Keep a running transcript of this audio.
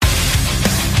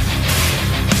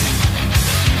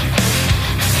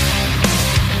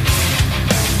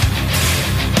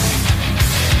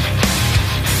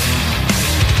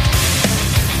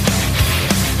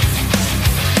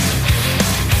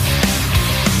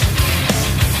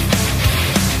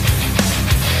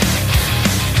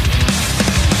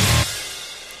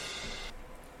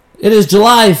It is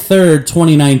July 3rd,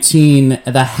 2019,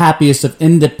 the happiest of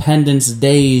Independence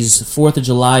Days, 4th of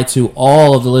July to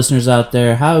all of the listeners out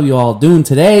there. How are you all doing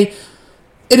today?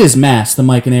 It is Mass, the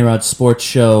Mike and Arod Sports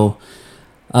Show.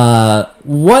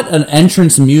 What an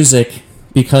entrance music,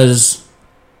 because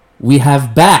we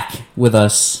have back with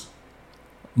us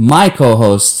my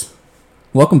co-host.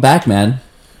 Welcome back, man.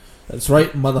 That's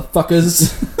right,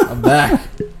 motherfuckers. I'm back.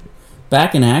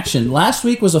 Back in action. Last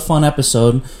week was a fun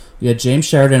episode. We had James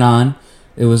Sheridan on.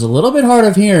 It was a little bit hard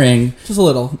of hearing. Just a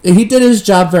little. He did his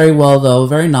job very well, though.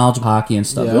 Very knowledgeable hockey and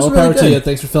stuff. Yeah, it was all really power good. to you.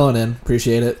 Thanks for filling in.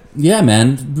 Appreciate it. Yeah,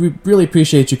 man. We really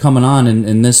appreciate you coming on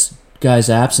in this guy's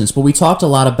absence. But we talked a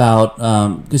lot about,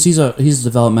 because he's a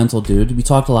developmental dude. We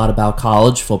talked a lot about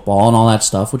college football and all that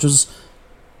stuff, which was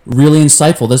really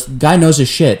insightful. This guy knows his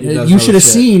shit. You should have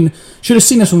seen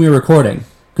us when we were recording,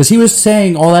 because he was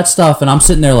saying all that stuff, and I'm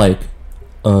sitting there like,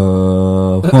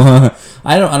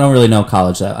 I don't really know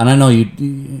college that, and I know you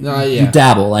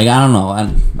dabble. Like, I don't know.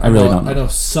 I really don't know. I know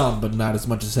some, but not as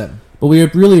much as him. But we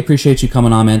really appreciate you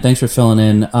coming on, man. Thanks for filling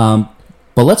in. But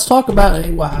let's talk about,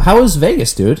 how was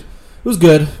Vegas, dude? It was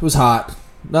good. It was hot.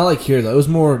 Not like here though. It was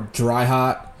more dry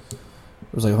hot. It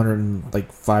was like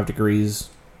 105 degrees,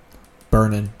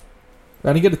 burning.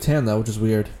 I didn't get a tan though, which is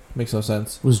weird. Makes no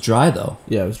sense. It was dry though.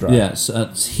 Yeah, it was dry. Yeah,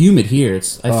 it's humid here.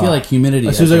 I feel like humidity.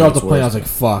 As soon as I got off the plane, I was like,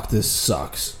 "Fuck, this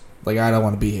sucks. Like, I don't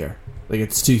want to be here. Like,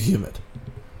 it's too humid."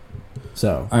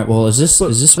 So, all right. Well, is this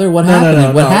what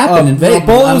happened? What happened in Vegas?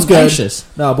 Bowling was good.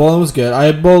 No, bowling was good.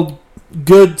 I bowled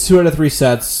good 2 out of 3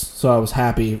 sets, so I was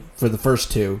happy for the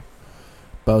first 2.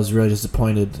 But I was really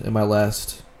disappointed in my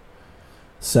last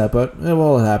set. But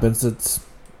it happens. It's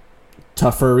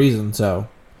tough for a reason. So,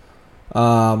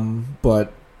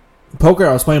 but. Poker,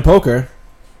 I was playing poker.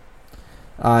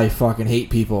 I fucking hate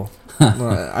people.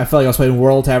 I felt like I was playing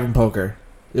World Tavern Poker.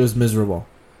 It was miserable.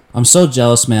 I'm so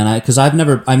jealous, man. Because I've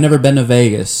never been to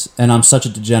Vegas, and I'm such a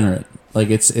degenerate. Like,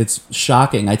 it's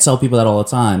shocking. I tell people that all the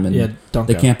time, and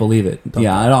they can't believe it.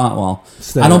 I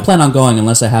don't plan on going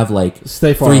unless I have like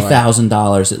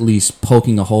 $3,000 at least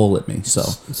poking a hole at me. So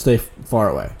stay far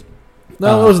away.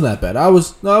 No, it wasn't that bad. I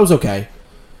was okay.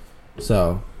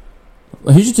 So.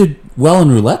 He did well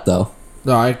in roulette, though.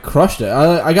 No, I crushed it.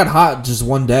 I got hot just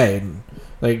one day. And,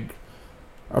 like,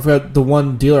 I forgot the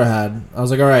one dealer I had. I was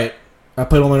like, all right. I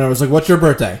played one more. I was like, what's your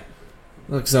birthday?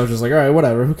 Because I was just like, all right,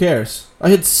 whatever. Who cares? I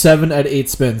hit 7 out of 8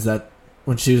 spins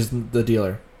when she was the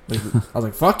dealer. Like, I was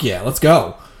like, fuck yeah, let's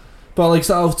go. But, like,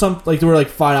 there were, like,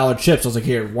 $5 chips. I was like,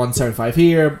 here, 175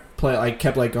 here. I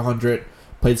kept, like, 100.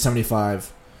 Played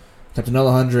 75. Kept another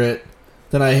 100.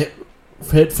 Then I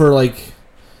hit for, like...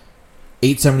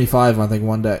 875, I think,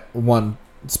 one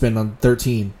spin on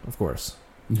 13, of course.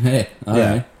 Hey, all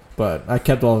right. But I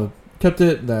kept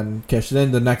it, then cashed it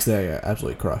in. The next day, I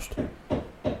absolutely crushed.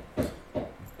 All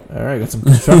right, got some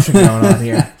construction going on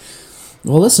here.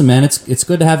 Well, listen, man, it's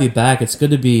good to have you back. It's good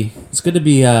to be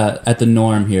at the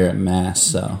norm here at Mass.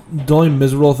 So the only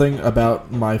miserable thing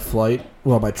about my flight,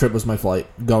 my trip was my flight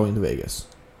going to Vegas.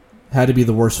 Had to be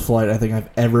the worst flight I think I've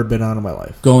ever been on in my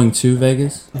life. Going to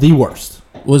Vegas? The worst.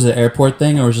 Was it an airport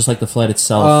thing, or was it just like the flight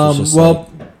itself?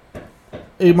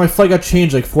 My flight got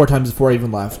changed like 4 times before I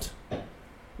even left.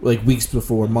 Like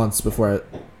months before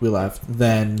we left.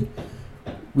 Then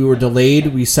we were delayed.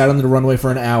 We sat on the runway for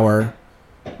an hour.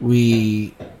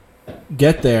 We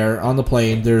get there on the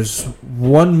plane. There's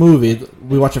one movie.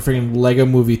 We watched a freaking Lego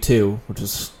Movie 2, which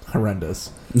is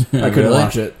horrendous. I couldn't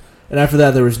watch it. And after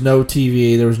that, there was no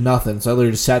TV. There was nothing. So I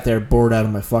literally just sat there bored out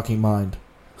of my fucking mind.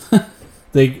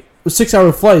 It was a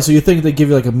 6-hour flight, so you think they give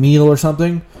you like a meal or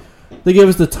something. They gave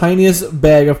us the tiniest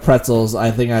bag of pretzels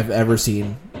I think I've ever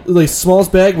seen. Like,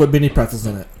 smallest bag with mini pretzels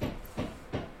in it.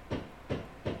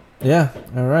 Yeah,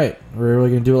 all right. We're really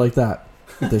going to do it like that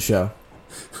with this show.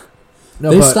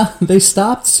 No, they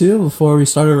stopped, too, before we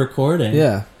started recording.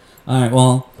 Yeah. All right,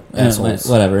 well,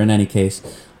 whatever, in any case.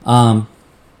 I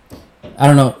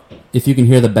don't know if you can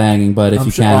hear the banging, but if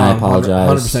you can, I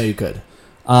apologize. 100% you could.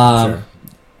 Sure.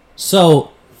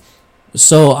 So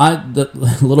the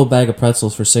little bag of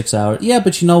pretzels for 6 hours. Yeah,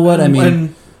 but you know what? I mean,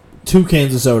 and 2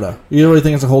 cans of soda. You really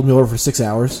think it's gonna hold me over for 6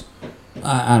 hours?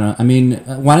 I don't know. I mean,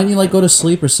 why don't you like go to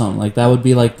sleep or something? Like that would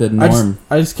be like the norm.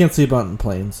 I just can't sleep on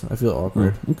planes. I feel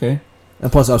awkward. Okay.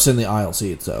 And plus, I was sitting in the aisle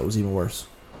seat, so it was even worse.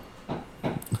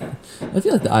 I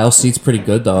feel like the aisle seat's pretty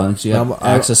good though, and you have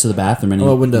access to the bathroom. I'm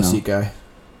a window seat guy.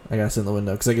 I gotta sit in the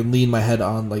window because I can lean my head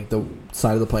on like the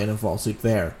side of the plane and fall asleep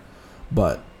there.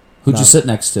 But who'd you sit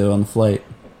next to on the flight?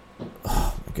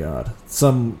 Oh my god,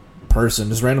 some person,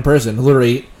 just random person, who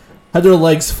literally had their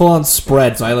legs full on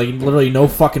spread, so I like literally no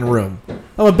fucking room.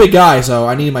 I'm a big guy, so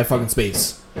I need my fucking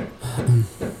space.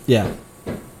 Yeah.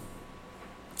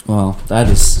 Well, that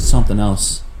is something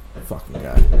else. Fucking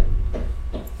guy.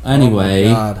 Anyway.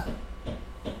 Oh my God.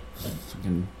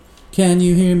 Can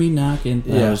you hear me knocking?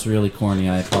 That was really corny.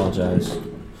 I apologize.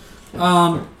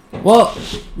 Well,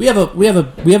 we have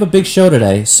a big show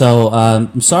today, so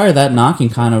I'm sorry that knocking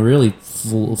kind of really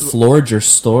floored your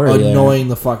story. Annoying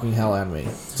the fucking hell out of me.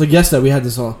 So yesterday we had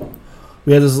this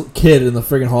kid in the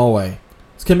friggin' hallway.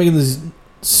 This kid making these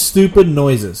stupid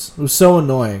noises. It was so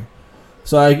annoying.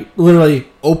 So I literally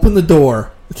opened the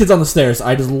door. The kid's on the stairs.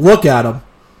 I just look at him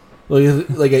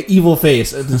like an evil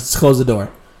face and just close the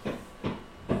door.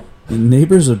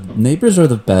 Neighbors are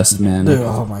the best, man. Dude,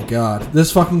 oh my God.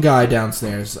 This fucking guy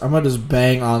downstairs. I'm gonna just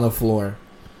bang on the floor.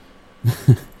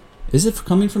 Is it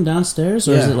coming from downstairs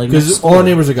or is it like because all our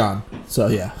neighbors are gone? So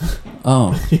yeah.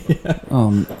 Oh.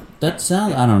 Yeah. That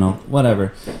sounds. I don't know.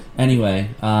 Whatever. Anyway,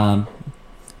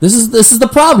 this is the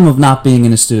problem of not being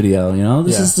in a studio. You know,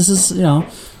 this is you know.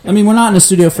 I mean, we're not in a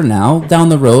studio for now. Down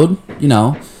the road, you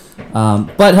know.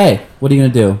 But hey, what are you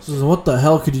gonna do? So what the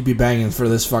hell could you be banging for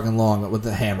this fucking long with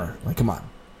the hammer? Like, come on.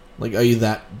 Like, are you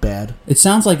that bad? It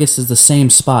sounds like it's the same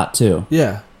spot too.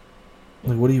 Yeah.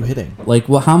 Like, what are you hitting? Like,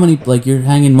 well, how many? Like, you're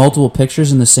hanging multiple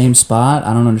pictures in the same spot?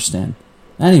 I don't understand.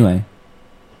 Anyway,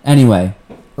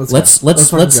 let's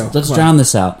drown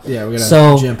this out. Yeah, we got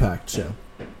a jam-packed show.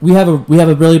 We have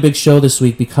a really big show this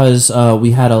week because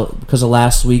because of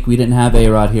last week we didn't have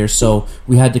Arod here, so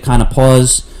we had to kind of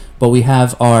pause. But we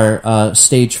have our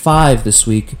stage 5 this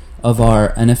week of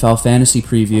our NFL fantasy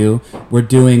preview. We're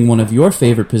doing one of your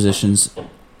favorite positions.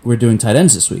 We're doing tight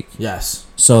ends this week. Yes.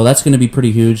 So that's going to be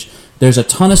pretty huge. There's a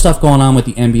ton of stuff going on with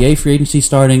the NBA free agency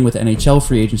starting, with NHL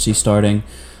free agency starting.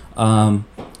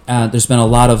 There's been a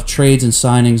lot of trades and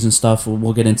signings and stuff.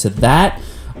 We'll get into that.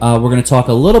 We're going to talk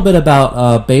a little bit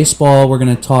about baseball. We're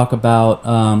going to talk about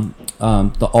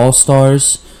the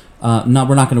All-Stars. We're not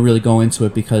going to really go into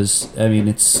it because I mean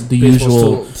it's the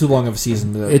usual. Too long of a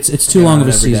season. It's too long of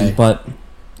a season, day. But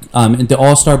the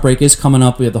All-Star break is coming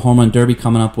up. We have the Home Run Derby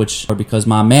coming up, because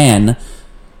my man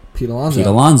Pete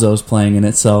Alonso is playing in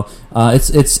it. So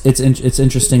it's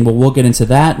interesting. But we'll get into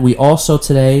that. We also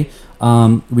today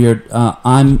I'm going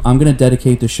to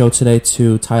dedicate the show today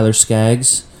to Tyler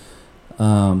Skaggs.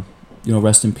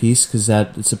 Rest in peace, because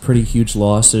it's a pretty huge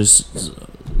loss. There's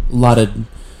a lot of.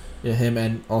 Yeah, him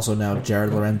and also now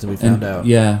Jared Lorenzo, we found out.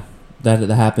 Yeah, that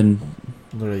happened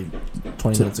literally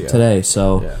 20 minutes ago. Today,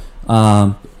 so,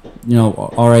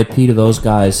 R.I.P. to those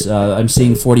guys. I'm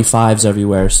seeing 45s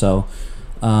everywhere, so,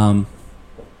 R.I.P.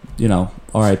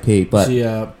 But see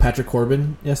Patrick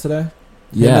Corbin yesterday?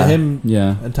 Him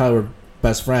and Tyler were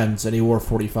best friends, and he wore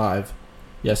 45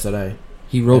 yesterday.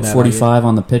 He wrote 45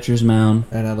 on the pitcher's mound.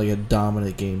 And had a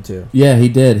dominant game, too. Yeah, he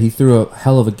did. He threw a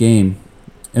hell of a game.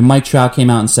 And Mike Trout came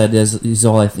out and said, "He's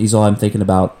all I'm thinking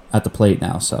about at the plate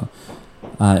now." So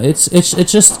it's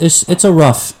a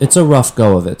rough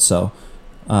go of it. So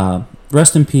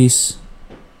rest in peace.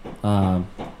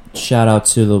 Shout out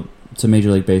to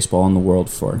Major League Baseball and the world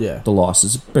for the loss.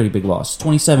 It's a pretty big loss.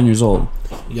 27 years old.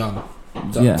 Young.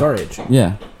 It's our age.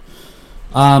 Yeah.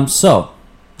 So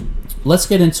let's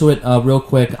get into it real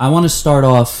quick. I want to start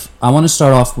off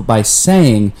by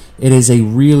saying it is a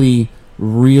really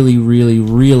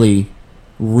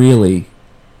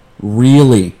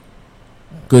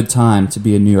good time to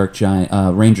be a New York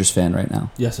Rangers fan right now.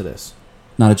 Yes, it is.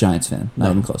 Not a Giants fan. Not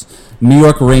even close. New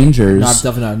York Rangers.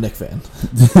 Definitely not a Knicks fan.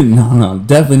 No,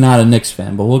 definitely not a Knicks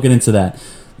fan, but we'll get into that.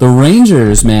 The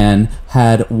Rangers, man,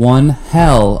 had one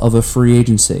hell of a free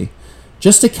agency.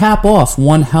 Just to cap off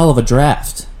one hell of a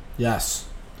draft. Yes.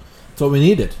 That's what we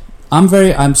needed.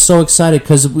 I'm so excited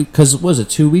because what was it,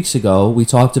 2 weeks ago, we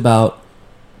talked about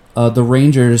the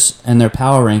Rangers and their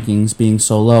power rankings being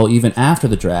so low even after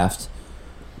the draft.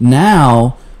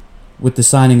 Now, with the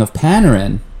signing of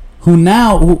Panarin,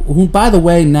 who by the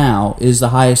way now is the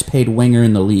highest paid winger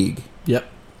in the league. Yep.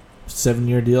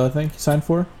 7-year deal, I think he signed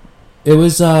for. It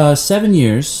was 7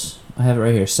 years. I have it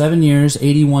right here. 7 years,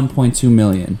 $81.2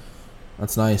 million.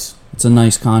 That's nice. It's a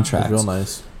nice contract. It's real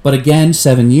nice. But again,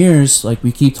 7 years, like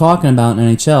we keep talking about in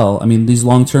NHL. I mean, these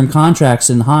long-term contracts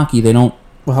in hockey, they don't.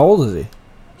 Well, how old is he?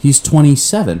 He's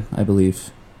 27, I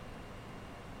believe.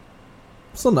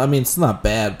 Still, I mean, it's not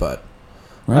bad, but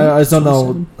right? I just don't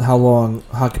know how long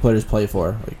hockey players play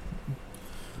for.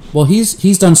 Well,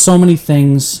 he's done so many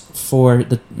things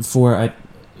it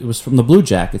was from the Blue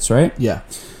Jackets, right? Yeah.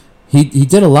 He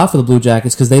did a lot for the Blue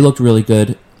Jackets because they looked really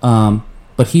good.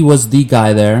 But he was the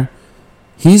guy there.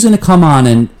 He's going to come on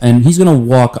and he's going to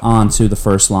walk onto the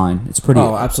first line. It's pretty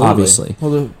obviously.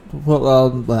 Who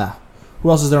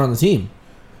else is there on the team?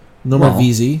 No more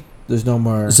VZ. There's no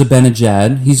more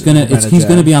Zibanejad. He's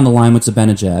gonna be on the line with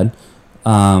Zibanejad.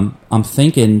 I'm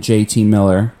thinking JT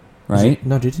Miller, right?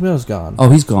 No, JT Miller's gone. Oh,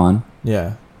 he's gone.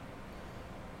 Yeah.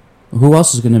 Who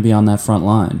else is going to be on that front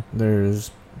line?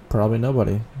 There's probably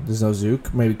nobody. There's no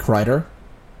Zook. Maybe Kreider.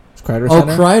 Is Kreider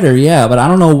center? Kreider, yeah, but I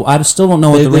don't know. I still don't know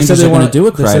what the Rangers are going to do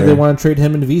with Kreider. They said they want to trade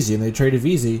him and Vesey, and they traded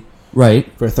Vesey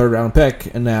right for a third-round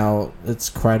pick, and now it's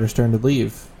Kreider's turn to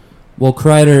leave. Well,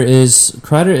 Kreider.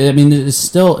 I mean, it's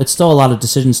still a lot of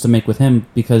decisions to make with him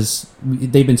because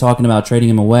they've been talking about trading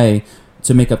him away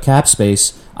to make up cap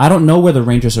space. I don't know where the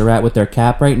Rangers are at with their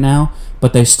cap right now,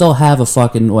 but they still have a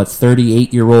fucking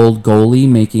 38-year-old goalie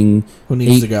making who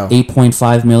needs to go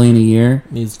 $8.5 million a year.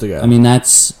 Needs to go. I mean,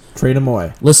 that's trade him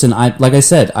away. Listen, like I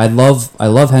said, I love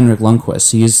Henrik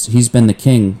Lundqvist. He's been the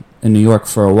king in New York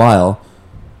for a while,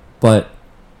 but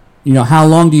how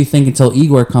long do you think until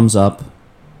Igor comes up?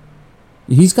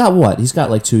 He's got what? He's got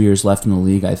like 2 years left in the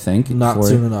league, I think. Not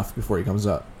soon enough before he comes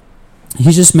up.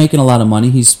 He's just making a lot of money.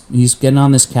 He's getting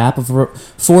on this cap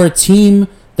for a team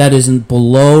that isn't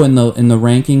below in the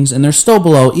rankings, and they're still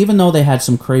below, even though they had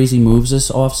some crazy moves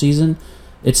this offseason.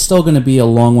 It's still going to be a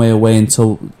long way away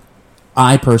until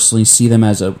I personally see them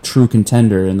as a true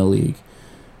contender in the league.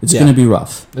 It's going to be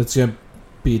rough. It's going to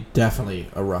be definitely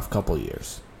a rough couple of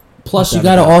years. Plus, you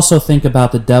got to also think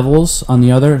about the Devils on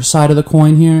the other side of the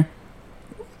coin here.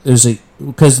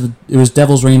 Because it was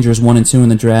Devils Rangers 1 and 2 in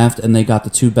the draft, and they got the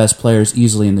two best players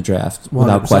easily in the draft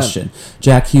without 100%. Question.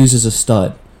 Jack Hughes is a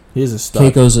stud. He's a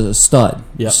stud. Keiko's a stud.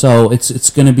 Yep. So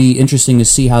it's going to be interesting to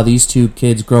see how these two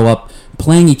kids grow up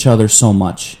playing each other so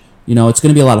much. It's going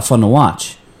to be a lot of fun to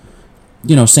watch.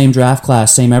 Same draft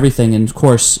class, same everything, and of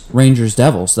course Rangers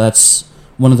Devils. That's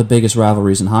one of the biggest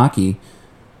rivalries in hockey.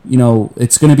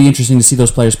 It's going to be interesting to see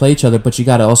those players play each other, but you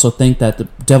got to also think that the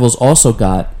Devils also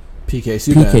got PK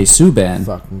Subban.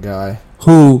 Fucking guy.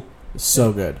 Who is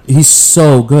so good. He's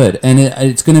so good. And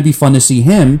it's going to be fun to see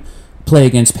him play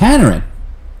against Panarin.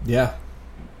 Yeah.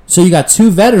 So you got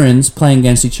two veterans playing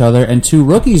against each other and two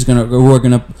rookies who are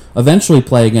going to eventually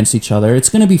play against each other. It's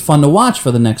going to be fun to watch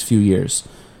for the next few years.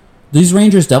 These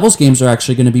Rangers-Devils games are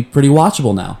actually going to be pretty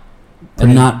watchable now.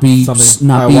 And not be...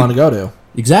 I want to go to.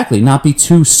 Exactly. Not be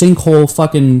two sinkhole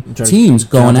fucking teams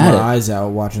going at it. My eyes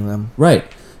out watching them. Right.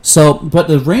 So, but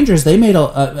the Rangers, they made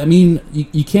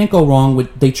you can't go wrong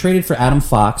with. They traded for Adam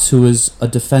Fox, who is a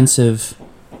defensive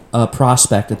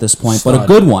prospect at this point, Stud. but a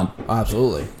good one.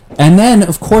 Absolutely. And then,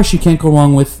 of course, you can't go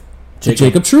wrong with the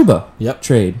Jacob Trouba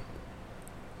trade.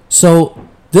 So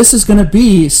this is going to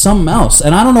be something else,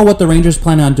 and I don't know what the Rangers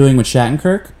plan on doing with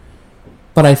Shattenkirk,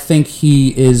 but I think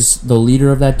he is the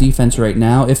leader of that defense right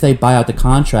now. If they buy out the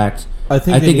contract, I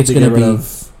think it's going to be.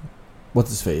 What's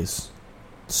his face?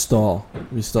 Stahl.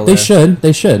 He's still they there.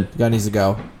 They should. The guy needs to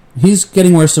go. He's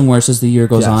getting worse and worse as the year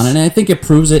goes on, and I think it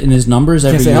proves it in his numbers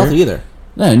every year. Can't stay healthy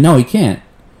either. No, he can't.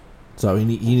 So he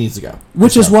needs to go.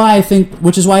 Which is why I think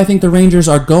the Rangers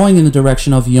are going in the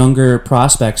direction of younger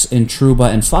prospects in Trouba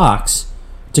and Fox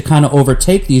to kind of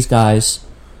overtake these guys.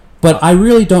 But I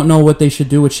really don't know what they should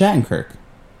do with Shattenkirk.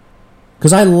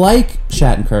 Because I like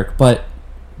Shattenkirk, but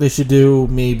they should do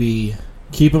maybe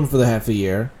keep him for the half a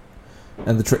year,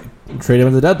 and trade him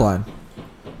at the deadline.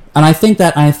 And I think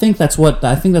that's what's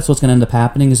going to end up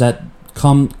happening is that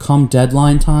come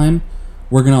deadline time,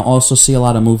 we're going to also see a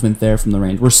lot of movement there from the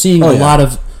Rangers. We're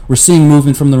seeing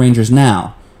movement from the Rangers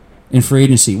now in free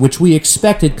agency, which we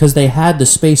expected because they had the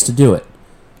space to do it.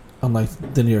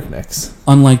 Unlike the New York Knicks.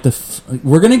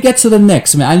 We're going to get to the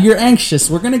Knicks, man. You're anxious.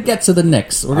 We're going to get to the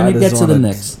Knicks. We're going to get to the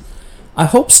Knicks. I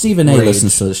hope Stephen A.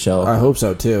 listens to the show. I hope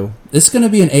so too. This is going to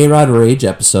be an Arod Rage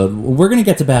episode. We're going to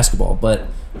get to basketball, but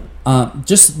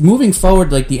just moving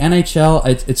forward, like the NHL,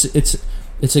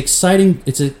 it's exciting.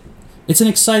 It's an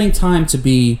exciting time to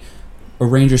be a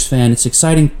Rangers fan. It's an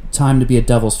exciting time to be a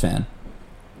Devils fan.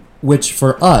 Which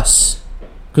for us,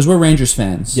 because we're Rangers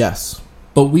fans, yes,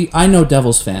 but I know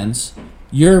Devils fans.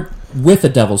 You're with a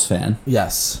Devils fan,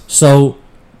 yes. So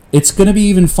it's going to be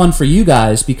even fun for you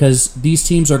guys because these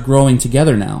teams are growing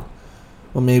together now.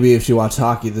 Well, maybe if you watch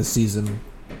hockey this season,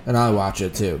 and I watch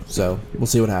it too, so we'll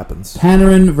see what happens.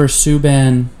 Panarin versus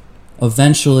Subban.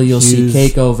 Eventually, you'll see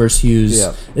Keiko versus Hughes.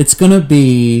 Yeah. It's gonna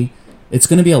be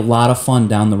a lot of fun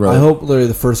down the road. I hope literally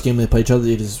the first game they play each other,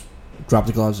 they just drop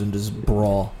the gloves and just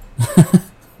brawl.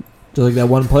 Just like that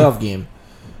one playoff game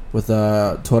with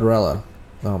Tortorella.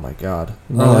 Oh my god!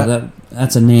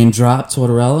 That's a name drop,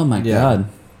 Tortorella. My god!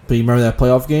 But you remember that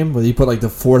playoff game where you put like the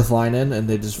fourth line in and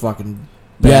they just fucking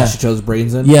bash each other's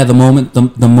brains in? Yeah, the moment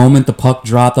the puck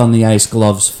dropped on the ice,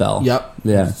 gloves fell. Yep.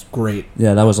 Yeah, it's great.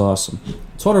 Yeah, that was awesome.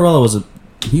 Tortorella was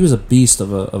a beast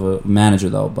of a manager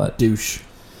though, but douche.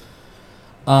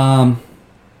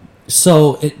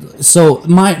 So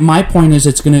my point is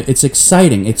it's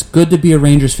exciting. It's good to be a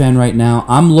Rangers fan right now.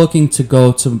 I'm looking to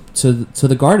go to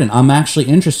the Garden. I'm actually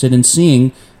interested in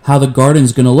seeing how the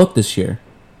Garden's going to look this year.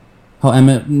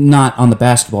 Not on the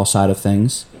basketball side of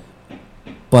things,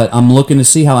 but I'm looking to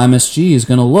see how MSG is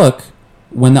going to look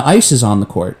when the ice is on the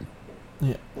court.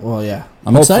 Yeah. Well, yeah.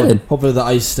 I'm excited. Hopefully the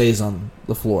ice stays on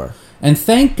the floor. And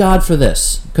thank God for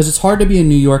this, because it's hard to be a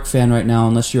New York fan right now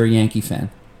unless you're a Yankee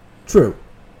fan. True.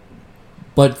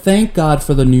 But thank God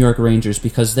for the New York Rangers,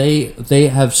 because they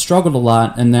have struggled a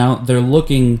lot, and now they're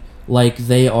looking like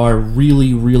they are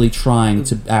really, really trying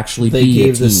to actually be a team. They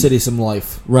gave the city some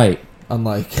life. Right.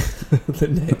 Unlike the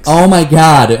Knicks. Oh my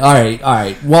God. All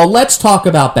right. Well, let's talk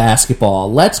about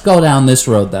basketball. Let's go down this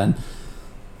road then.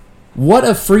 What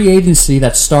a free agency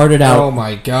that started out. Oh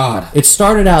my God.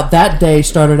 That day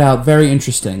started out very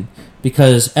interesting,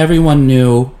 because everyone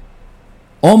knew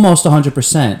almost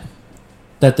 100%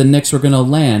 that the Knicks were going to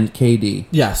land KD.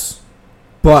 Yes.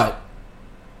 But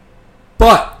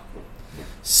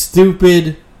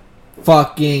stupid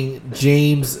fucking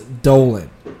James Dolan.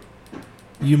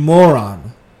 You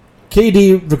moron.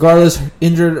 KD, regardless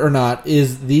injured or not,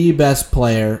 is the best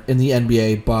player in the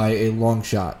NBA by a long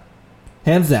shot.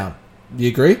 Hands down. Do you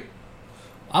agree?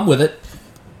 I'm with it.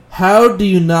 How do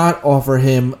you not offer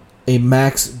him a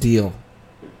max deal?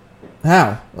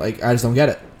 How? I just don't get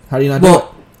it. How do you not do it?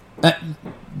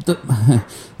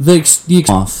 The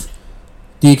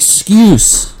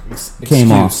excuse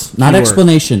came off. Not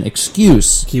explanation.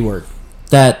 Excuse. Keyword.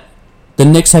 That the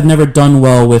Knicks have never done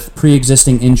well with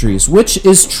pre-existing injuries, which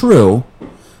is true,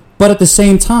 but at the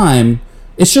same time,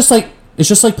 it's just like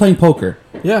playing poker.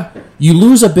 Yeah. You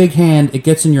lose a big hand, it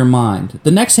gets in your mind.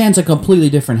 The next hand's a completely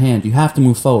different hand. You have to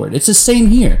move forward. It's the same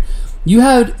here. You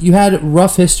had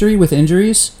rough history with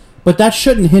injuries, but that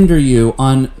shouldn't hinder you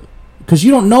because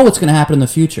you don't know what's going to happen in the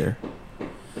future.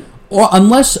 Or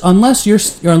unless you're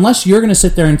going to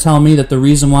sit there and tell me that the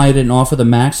reason why you didn't offer the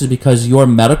max is because your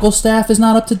medical staff is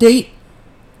not up to date.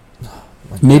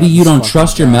 Maybe you don't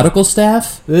trust your medical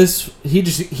staff.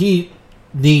 He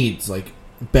needs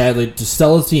badly to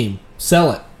sell his team.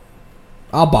 Sell it.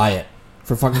 I'll buy it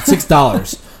for fucking $6.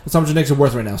 That's how much the Knicks are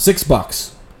worth right now.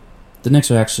 $6. The Knicks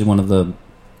are actually one of the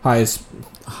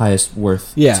highest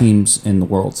worth teams in the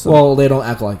world. So. Well, they don't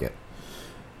act like it.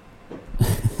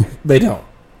 They don't.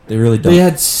 They really don't. They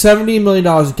had $70 million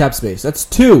in cap space. That's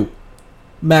 2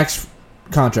 max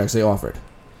contracts they offered.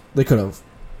 They could have.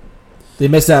 They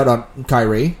missed out on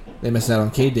Kyrie. They missed out on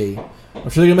KD. I'm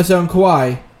sure they're going to miss out on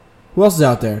Kawhi. Who else is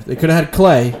out there? They could have had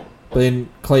Clay, but then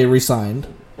Clay re-signed.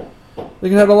 They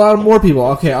could have had a lot more people.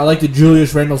 Okay, I like the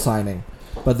Julius Randle signing,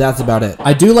 but that's about it.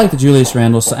 I do like the Julius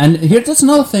Randle and that's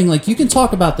another thing. You can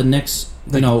talk about the Knicks.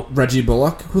 Reggie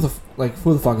Bullock. Who the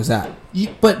fuck is that?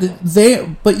 But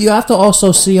you have to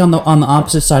also see on the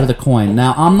opposite side of the coin.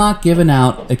 Now, I'm not giving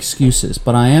out excuses,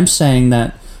 but I am saying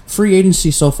that free agency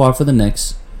so far for the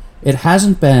Knicks, it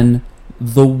hasn't been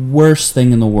the worst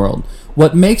thing in the world.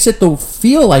 What makes it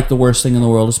feel like the worst thing in the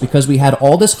world is because we had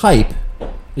all this hype,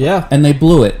 and they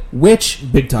blew it.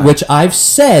 Big time. Which I've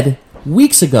said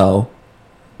weeks ago,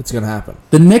 it's gonna happen.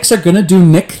 The Knicks are gonna do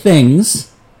Knick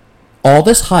things, all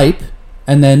this hype,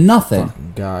 and then nothing.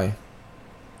 Fucking guy.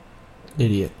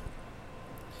 Idiot.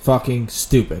 Fucking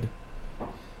stupid.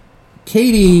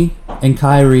 KD and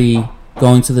Kyrie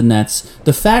going to the Nets.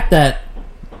 The fact that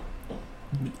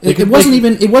it wasn't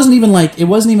even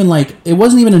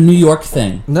a New York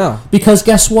thing. No. Because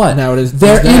guess what? Now it is.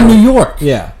 They're in New York.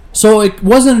 Yeah. So it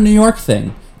wasn't a New York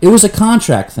thing. It was a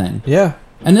contract thing. Yeah.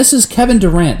 And this is Kevin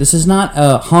Durant. This is not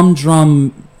a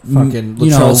humdrum fucking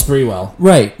Latrell Sprewell.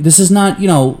 Right. This is not,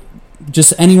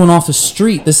 just anyone off the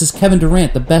street. This is Kevin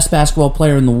Durant, the best basketball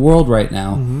player in the world right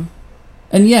now. Mm-hmm.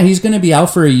 And yeah, he's going to be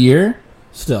out for a year.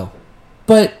 Still.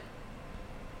 But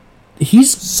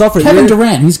he's suffered. Kevin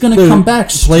Durant. He's going to come back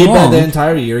strong. Played by the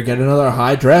entire year, get another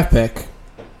high draft pick,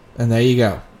 and there you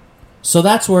go. So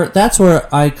that's where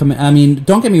I come in. I mean,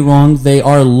 don't get me wrong. They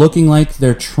are looking like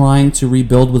they're trying to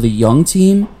rebuild with a young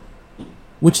team,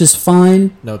 which is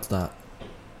fine. No, it's not.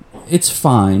 It's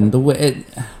fine.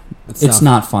 It's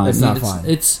not fine. It's not fine.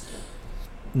 It's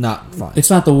not fine. It's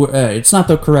not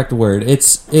the correct word.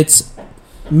 It's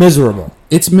miserable.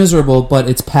 It's miserable, but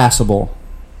it's passable.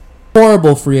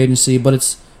 Horrible free agency, but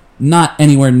it's not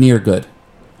anywhere near good.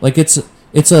 It's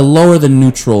a lower than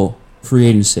neutral free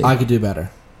agency. I could do better.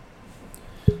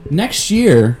 Next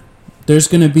year, there's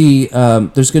going to be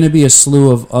a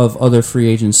slew of other free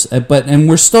agents, and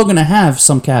we're still going to have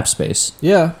some cap space.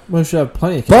 Yeah, we should have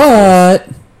plenty of cap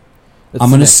space. I'm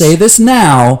going to say this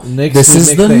now. Knicks this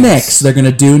is the things. Knicks. They're going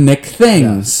to do Nick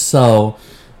things. Yeah. So,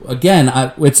 again,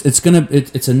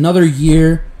 it's another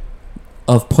year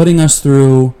of putting us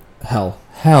through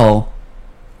hell.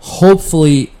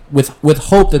 Hopefully, with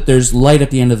hope that there's light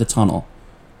at the end of the tunnel,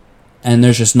 and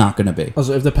there's just not going to be.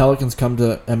 Also, if the Pelicans come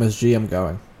to MSG, I'm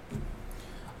going.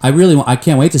 I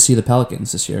can't wait to see the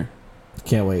Pelicans this year.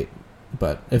 Can't wait.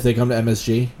 But if they come to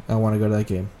MSG, I want to go to that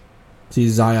game. See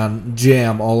Zion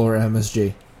jam all over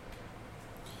MSG.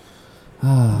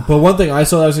 But one thing I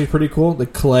saw that was actually pretty cool, the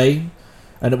Clay,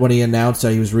 and when he announced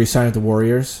that he was re-signing with the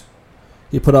Warriors,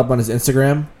 he put up on his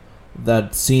Instagram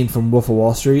that scene from Wolf of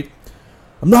Wall Street.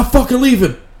 I'm not fucking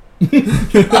leaving.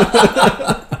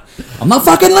 I'm not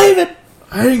fucking leaving.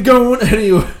 I ain't going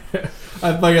anywhere.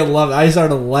 I fucking love it. I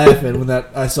started laughing when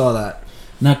I saw that.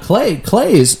 Now Clay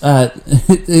is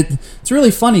it's really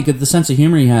funny because the sense of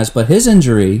humor he has, but his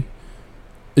injury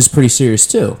is pretty serious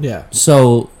too. Yeah.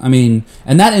 So I mean,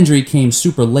 and that injury came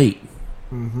super late.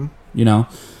 Mm-hmm. You know,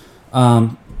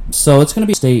 so it's going to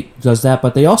be State does that,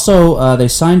 but they also they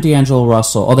signed D'Angelo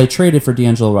Russell. Oh, they traded for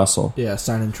D'Angelo Russell. Yeah,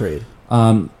 sign and trade.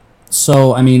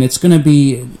 So I mean, it's going to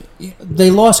be. They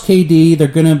lost KD.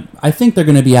 I think they're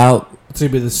going to be out. It's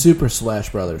going to be the Super Slash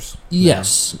Brothers.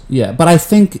 Yes, yeah, but I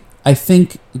think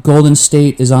Golden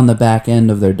State is on the back end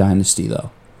of their dynasty,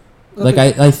 though.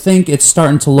 I think it's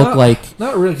starting to look like...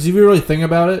 Not really, because if you really think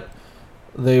about it,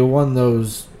 they won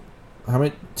those... How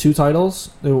many? 2 titles?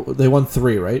 They won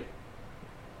 3, right?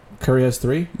 Curry has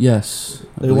 3? Yes.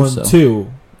 They won 2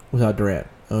 without Durant.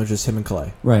 It was just him and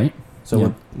Clay. Right. So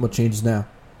yeah. What changes now?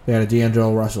 They had a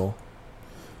D'Angelo Russell.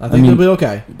 I think they'll be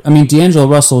okay. I mean, D'Angelo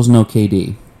Russell is no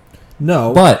KD.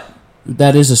 No. But...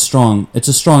 That is a strong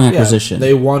acquisition. Yeah,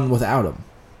 they won without him.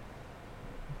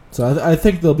 So I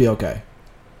think they'll be okay.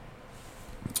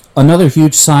 Another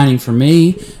huge signing for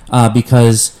me,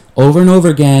 because over and over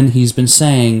again he's been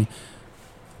saying,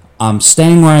 I'm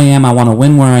staying where I am, I want to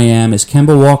win where I am, is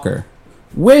Kemba Walker.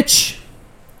 Which,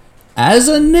 as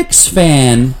a Knicks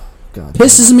fan,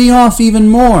 pisses me off even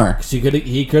more. Because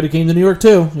he could have came to New York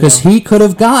too. Because he could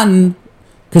have gotten...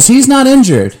 Because he's not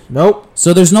injured. Nope.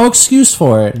 So there's no excuse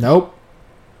for it. Nope.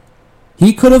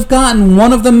 He could have gotten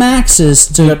one of the maxes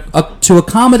to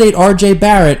accommodate R.J.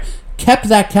 Barrett, kept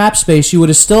that cap space. You would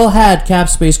have still had cap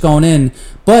space going in.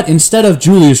 But instead of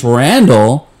Julius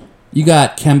Randle, you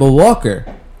got Kemba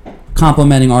Walker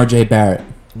complimenting R.J. Barrett.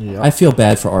 Yep. I feel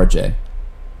bad for R.J.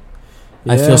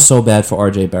 Yeah. I feel so bad for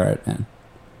R.J. Barrett, man.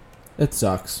 It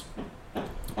sucks.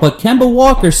 But Kemba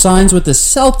Walker signs with the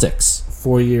Celtics.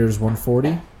 4 years,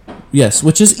 140. Yes,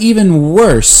 which is even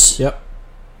worse.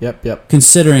 Yep.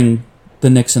 Considering the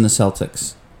Knicks and the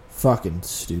Celtics. Fucking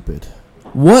stupid.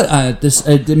 What?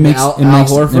 It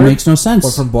makes no sense. Or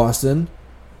from Boston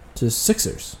to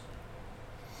Sixers.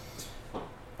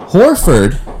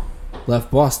 Horford left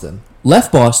Boston,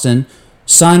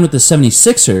 signed with the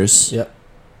 76ers. Yep.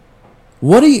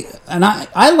 And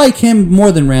I like him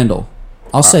more than Randall.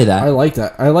 I'll say that. I like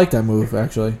that. I like that move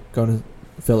actually, going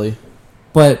to Philly.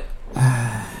 But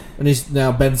and he's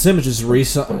now Ben Simmons is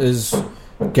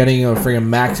getting a freaking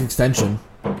max extension.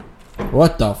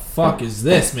 What the fuck is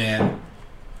this, man?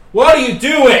 What are you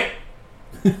doing?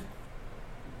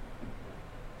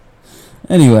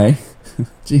 Anyway,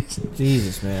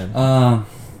 Jesus, man.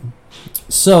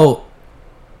 So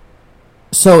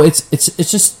it's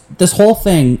just this whole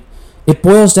thing. It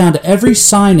boils down to every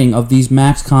signing of these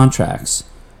max contracts.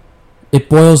 It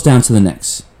boils down to the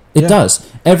Knicks. It does.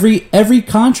 Every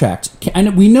contract.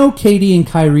 And we know KD and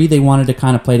Kyrie, they wanted to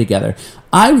kind of play together.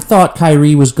 I thought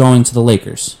Kyrie was going to the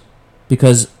Lakers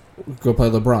because go play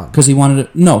LeBron. Because he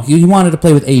wanted to. He wanted to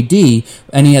play with AD,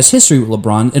 and he has history with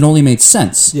LeBron. It only made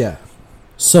sense. Yeah.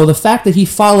 So the fact that he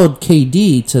followed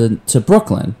KD to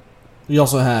Brooklyn. He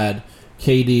also had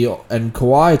KD and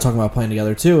Kawhi talking about playing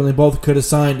together too, and they both could have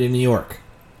signed in New York.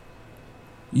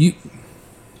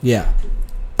 Yeah.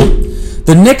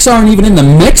 The Knicks aren't even in the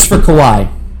mix for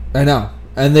Kawhi. I know.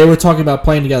 And they were talking about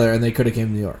playing together, and they could have came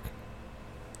to New York.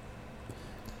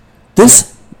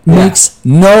 This makes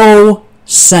no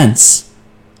sense.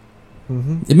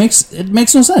 Mm-hmm. It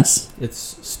makes no sense.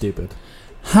 It's stupid.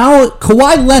 How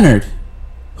Kawhi Leonard,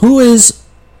 who is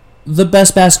the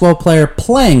best basketball player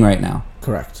playing right now,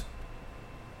 correct,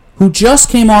 who just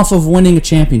came off of winning a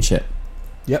championship.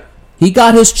 Yep. He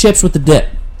got his chips with the dip.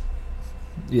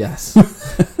 Yes.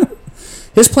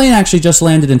 His plane actually just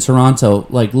landed in Toronto,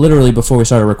 like literally before we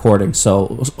started recording.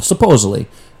 So supposedly,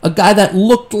 a guy that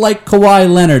looked like Kawhi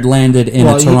Leonard landed in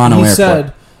a Toronto airport. He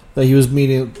said that he was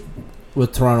meeting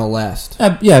with Toronto last.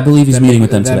 Yeah, I believe he's meeting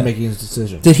with them today. Making his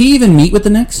decision. Did he even meet with the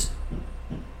Knicks?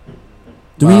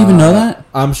 Do we even know that?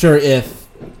 I'm sure if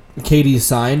KD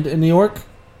signed in New York,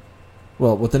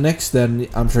 well, with the Knicks, then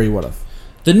I'm sure he would have.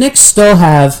 The Knicks still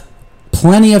have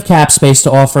plenty of cap space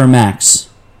to offer a max.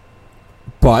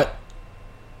 But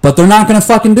they're not going to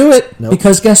fucking do it. Nope.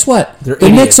 Because guess what? They're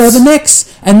the Knicks are the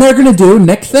Knicks, and they're going to do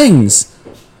Knick things.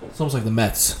 It's almost like the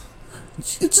Mets.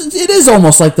 It is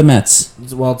almost like the Mets.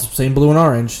 Well, it's the same blue and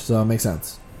orange, so it makes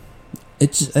sense.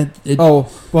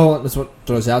 Oh, well, that's what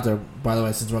throws out there. By the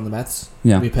way, since we're on the Mets,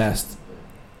 yeah. We passed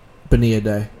Bonilla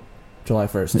Day, July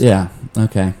 1st. Yeah,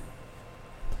 okay.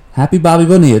 Happy Bobby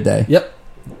Bonilla Day. Yep.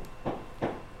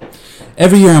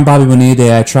 Every year on Bobby Bonilla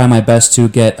Day, I try my best to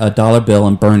get a dollar bill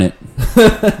and burn it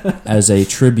as a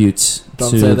tribute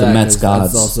to the Mets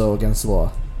gods. That's also against the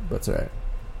law, but it's all right.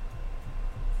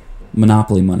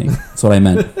 Monopoly money. That's what I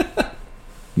meant.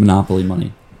 Monopoly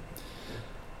money.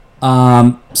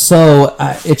 So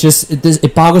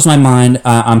it boggles my mind.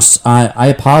 I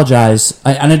apologize.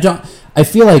 I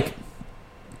feel like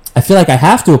I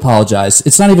have to apologize.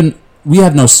 It's not even. We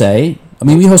have no say. I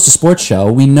mean, we host a sports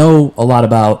show. We know a lot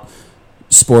about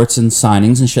sports and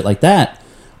signings and shit like that.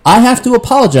 I have to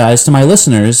apologize to my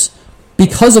listeners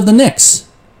because of the Knicks.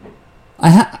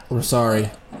 We're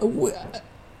sorry.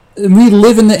 We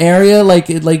live in the area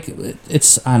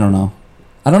it's. I don't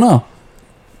know.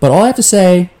 But all I have to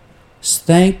say is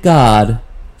thank God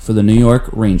for the New York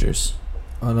Rangers.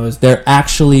 Oh, no, they're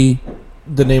actually.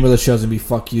 The name of the show's gonna be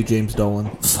 "Fuck You, James Dolan."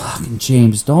 Fucking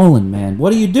James Dolan, man!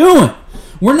 What are you doing?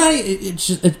 We're not.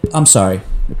 I'm sorry.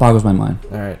 It boggles my mind.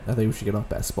 All right, I think we should get off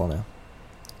basketball now.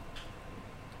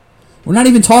 We're not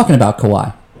even talking about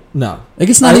Kawhi. No, like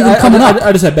it's not even coming up.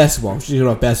 I just had basketball. We should get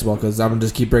off basketball because I'm gonna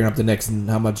just keep bringing up the Knicks and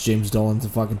how much James Dolan's a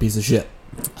fucking piece of shit.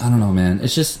 I don't know, man.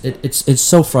 It's just it's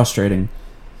so frustrating.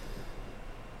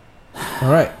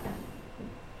 All right.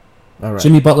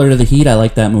 Jimmy Butler to the Heat. I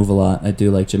like that move a lot. I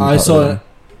do like Jimmy Butler. I saw it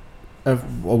a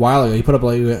while ago. He put up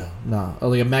like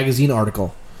a magazine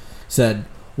article. Said,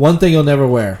 one thing you'll never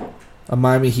wear, a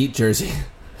Miami Heat jersey.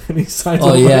 And he signs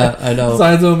I know.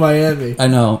 Signs him in Miami. I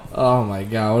know. Oh my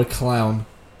God, what a clown.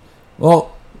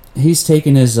 Well, he's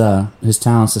taking his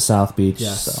talents to South Beach.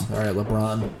 Yes. So. All right,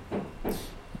 LeBron.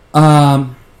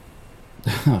 Oh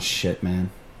shit, man.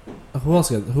 Who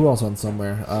else went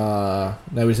somewhere? Now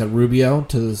we just have Rubio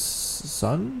to the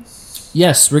Suns?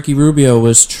 Yes, Ricky Rubio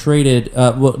was traded.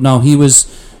 He was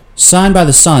signed by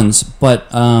the Suns, but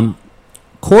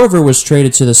Korver was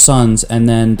traded to the Suns, and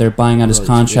then they're buying out his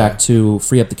contract to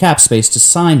free up the cap space to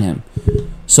sign him.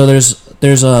 So there's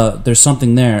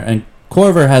something there, and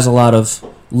Korver has a lot of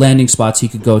landing spots he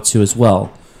could go to as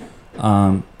well.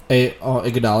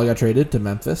 Iguodala got traded to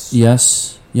Memphis.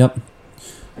 Yes. Yep.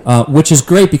 Which is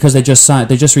great because they just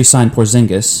re-signed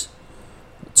Porzingis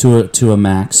to a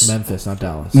max. Memphis, not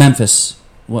Dallas. Memphis.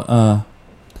 The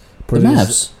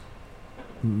Mavs.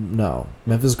 No,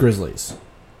 Memphis Grizzlies.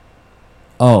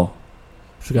 Oh,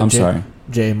 I'm sorry.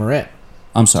 Jay Morant.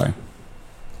 I'm sorry.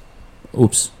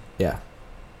 Oops. Yeah.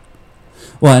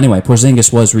 Well, anyway,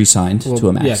 Porzingis was re-signed to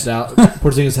a max. Yeah,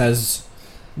 Porzingis has.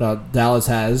 No, Dallas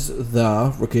has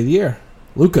the Rookie of the Year,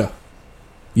 Luka.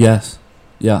 Yes.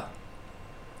 Yeah.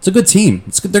 It's a good team.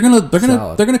 It's good. They're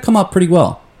gonna come up pretty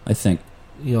well, I think.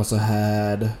 You also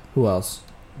had who else?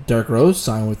 Derrick Rose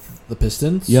signed with the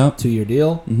Pistons. Yep. 2-year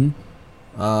deal. Mm-hmm.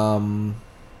 I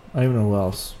don't even know who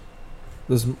else.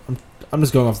 I'm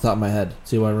just going off the top of my head.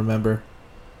 See what I remember.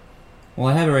 Well,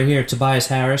 I have it right here. Tobias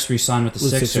Harris re-signed with the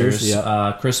Sixers.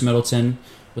 Yep. Chris Middleton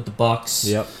with the Bucks.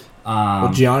 Yep.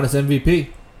 Giannis MVP.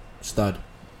 Stud.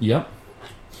 Yep.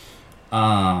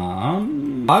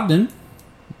 Bogdan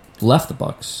left the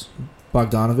Bucks.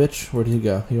 Bogdanovich, where did he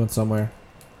go? He went somewhere.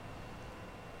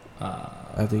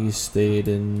 I think he stayed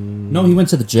in. No, he went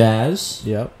to the Jazz.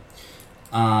 Yep.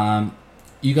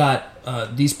 You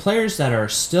got these players that are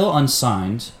still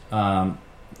unsigned.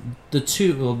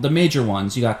 The major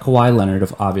ones. You got Kawhi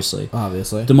Leonard, obviously.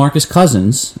 DeMarcus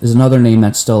Cousins is another name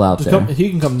that's still out there. He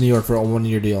can come to New York for a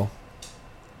 1-year deal.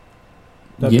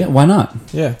 Why not?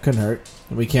 Yeah, couldn't hurt.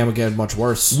 We can't get much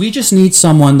worse. We just need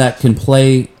someone that can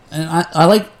play. And I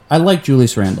like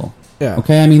Julius Randle. Yeah.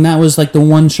 Okay. I mean, that was like the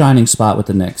one shining spot with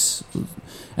the Knicks,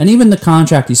 and even the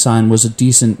contract he signed was a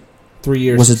decent 3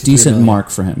 years. Was a decent mark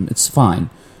for him. It's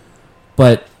fine,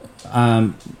 but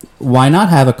why not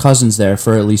have a Cousins there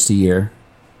for at least a year?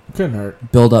 Couldn't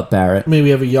hurt. Build up Barrett. I mean, we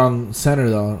have a young center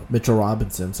though, Mitchell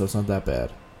Robinson, so it's not that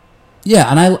bad. Yeah,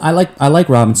 and I like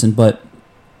Robinson, but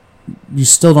you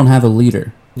still don't have a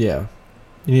leader. Yeah.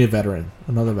 You need a veteran,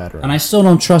 another veteran. And I still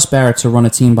don't trust Barrett to run a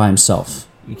team by himself.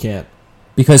 You can't.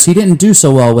 Because he didn't do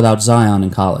so well without Zion in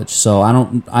college. So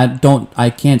I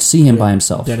can't see him by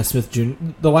himself. Dennis Smith Jr.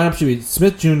 The lineup should be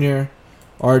Smith Jr.,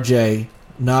 RJ,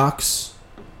 Knox,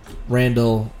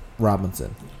 Randall,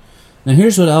 Robinson. Now,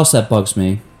 here's what else that bugs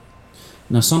me.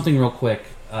 Now, something real quick.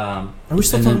 Are we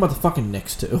still talking about the fucking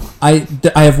Knicks, too? I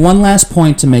have one last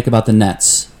point to make about the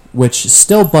Nets, which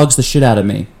still bugs the shit out of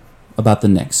me about the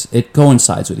Knicks. It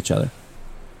coincides with each other.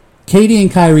 KD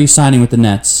and Kyrie signing with the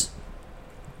Nets.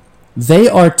 They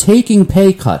are taking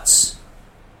pay cuts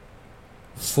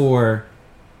for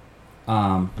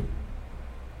DeAndre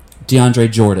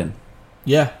Jordan.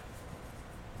 Yeah.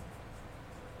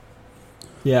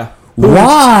 Yeah.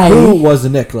 Why? Who was the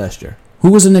Knick last year?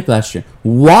 Who was the Knick last year?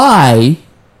 Why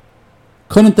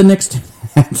couldn't the Knicks do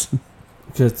that?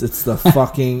 Because it's the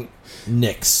fucking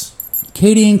Knicks.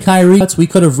 KD and Kyrie, we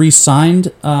could have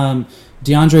re-signed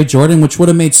DeAndre Jordan, which would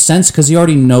have made sense because he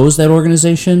already knows that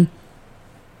organization.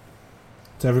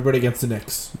 It's everybody against the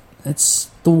Knicks. It's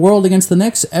the world against the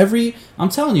Knicks. I'm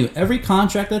telling you, every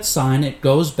contract that's signed, it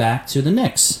goes back to the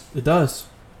Knicks. It does.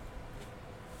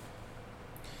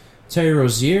 Terry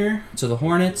Rozier to the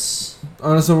Hornets.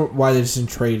 I don't know why they just didn't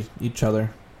trade each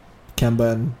other.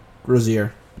 Kemba and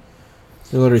Rozier.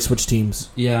 They literally switched teams.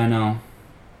 Yeah, I know.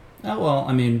 Oh, well,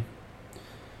 I mean,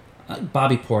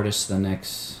 Bobby Portis to the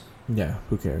Knicks. Yeah,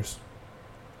 who cares?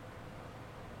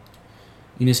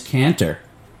 Enes Kanter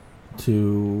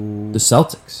To the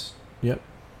Celtics. Yep.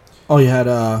 Oh, you had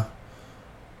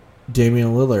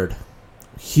Damian Lillard.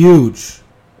 Huge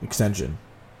extension.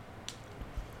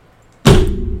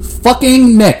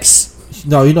 Fucking Knicks.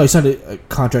 No, he signed a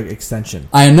contract extension.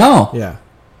 I know. Yeah.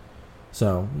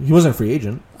 So he wasn't a free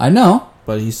agent, I know.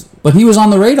 but he was on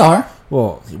the radar.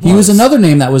 well, He was another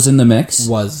name that was in the mix.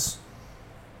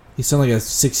 He signed like a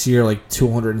 6-year, like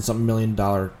 $200 and something $million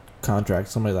contract,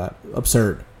 something like that.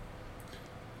 Absurd.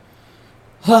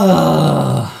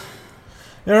 All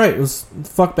right, it was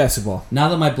fuck basketball. Now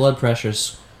that my blood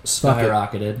pressure's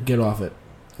skyrocketed. Get off it.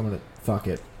 I'm gonna fuck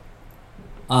it.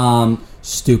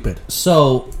 Stupid.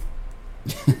 So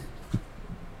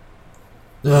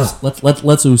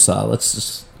let's USA. Let's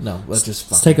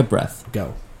just take a breath.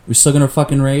 go. We still gonna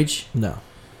fucking rage? No.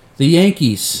 The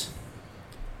Yankees.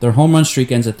 Their home run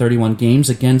streak ends at 31 games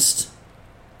against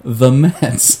the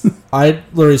Mets. I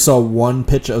literally saw one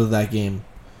pitch of that game,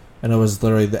 and it was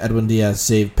literally the Edwin Diaz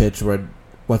save pitch where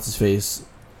what's his face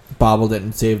bobbled it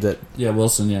and saved it. Yeah,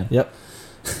 Wilson. Yeah. Yep.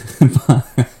 I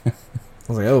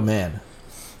was like, oh man.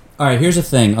 All right, here's the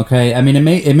thing. Okay, I mean,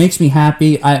 it makes me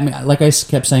happy. I mean, like I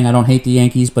kept saying, I don't hate the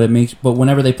Yankees, but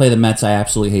whenever they play the Mets, I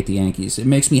absolutely hate the Yankees. It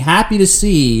makes me happy to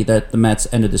see that the Mets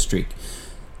ended the streak.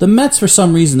 The Mets, for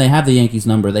some reason, they have the Yankees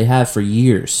number. They have for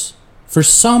years. For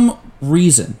some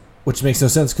reason. Which makes no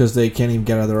sense because they can't even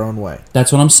get out of their own way.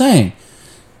 That's what I'm saying.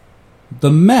 The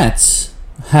Mets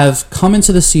have come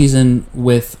into the season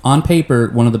with, on paper,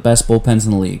 one of the best bullpens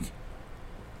in the league.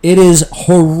 It is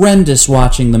horrendous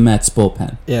watching the Mets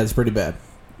bullpen. Yeah, it's pretty bad.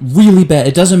 Really bad.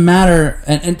 It doesn't matter.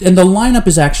 And the lineup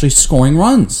is actually scoring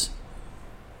runs.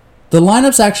 The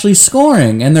lineup's actually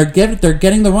scoring, and they're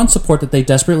getting the run support that they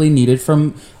desperately needed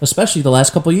from, especially the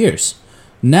last couple of years.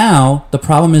 Now, the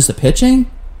problem is the pitching?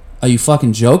 Are you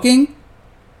fucking joking?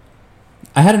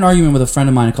 I had an argument with a friend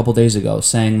of mine a couple days ago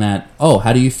saying that, oh,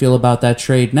 how do you feel about that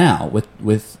trade now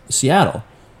with Seattle?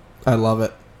 I love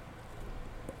it.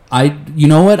 You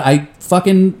know what? I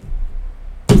don't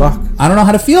know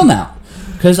how to feel now.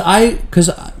 Because at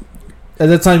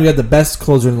that time, you had the best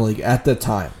closer in the league at the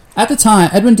time. At the time,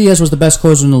 Edwin Diaz was the best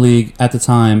closer in the league at the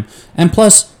time, and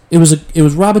plus it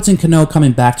was Robinson Cano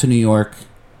coming back to New York.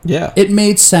 Yeah, it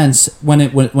made sense when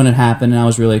it happened, and I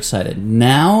was really excited.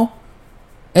 Now,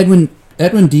 Edwin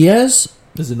Diaz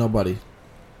is a nobody.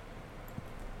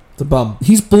 It's a bum.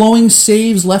 He's blowing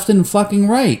saves left and fucking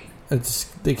right.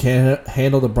 They can't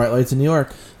handle the bright lights in New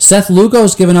York. Seth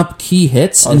Lugo's given up key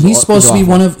hits, and he's supposed to be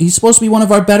one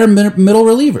of our better middle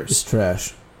relievers. It's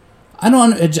trash. I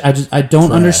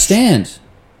don't understand.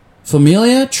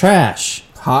 Familia, trash.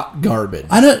 Hot garbage.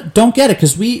 I don't get it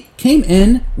because we came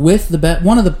in with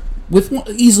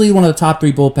easily one of the top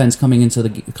 3 bullpens coming into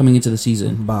the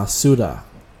season. Basuda.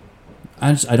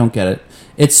 I don't get it.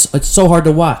 It's so hard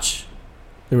to watch.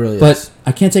 It really is. But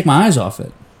I can't take my eyes off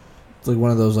it. It's like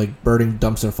one of those like burning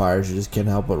dumpster fires you just can't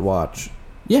help but watch.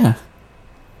 Yeah.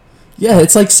 Yeah,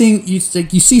 it's like seeing you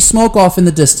see smoke off in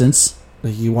the distance.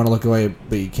 Like you want to look away,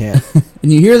 but you can't.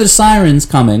 And you hear the sirens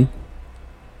coming.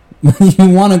 You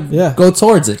want to go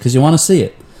towards it because you want to see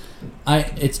it.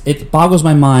 It boggles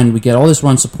my mind. We get all this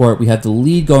run support. We have the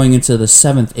lead going into the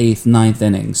 7th, 8th, 9th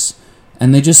innings,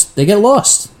 and they get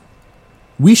lost.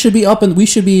 We should be up, and we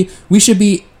should be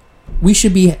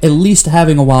at least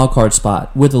having a wild card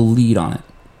spot with a lead on it.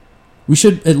 We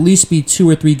should at least be 2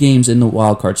 or 3 games in the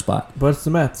wild card spot. But it's the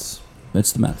Mets.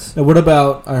 It's the Mets. Now, what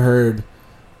about, I heard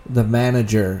the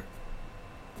manager,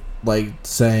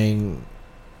 saying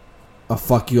a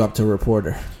fuck you up to a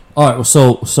reporter? All right,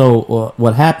 so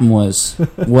what happened was,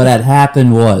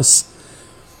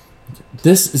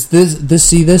 this.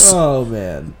 Oh,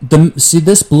 man.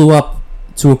 This blew up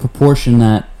to a proportion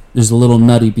that is a little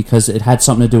nutty because it had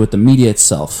something to do with the media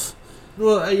itself.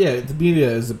 Well, yeah, the media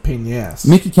is a pain in the ass.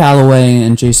 Mickey Callaway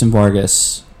and Jason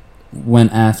Vargas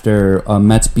went after a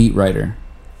Mets beat writer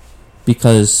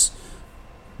because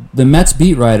the Mets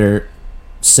beat writer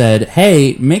said,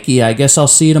 "Hey, Mickey, I guess I'll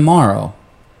see you tomorrow,"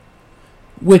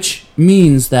 which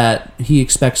means that he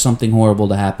expects something horrible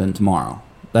to happen tomorrow.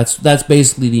 That's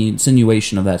basically the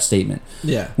insinuation of that statement.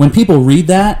 Yeah. When people read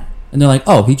that and they're like,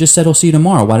 "Oh, he just said he'll see you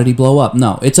tomorrow. Why did he blow up?"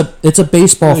 No, it's a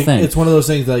baseball thing. It's one of those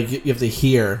things that you have to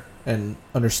hear and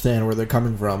understand where they're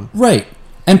coming from. Right.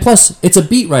 And plus, it's a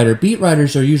beat writer. Beat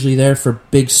writers are usually there for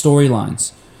big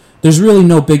storylines. There's really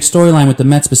no big storyline with the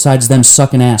Mets besides them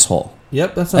sucking asshole.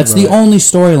 Yep, that's right. The only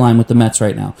storyline with the Mets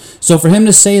right now. So for him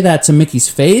to say that to Mickey's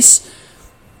face,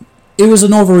 it was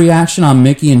an overreaction on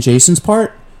Mickey and Jason's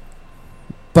part.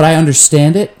 But I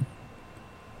understand it.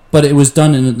 But it was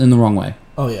done in the wrong way.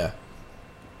 Oh, yeah.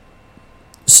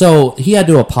 So he had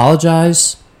to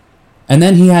apologize. And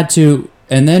then he had to...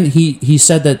 And then he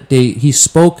said that he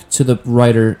spoke to the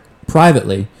writer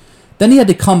privately. Then he had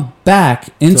to come back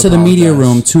into the media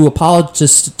room to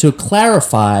apologize, to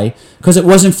clarify, because it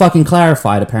wasn't fucking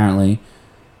clarified apparently.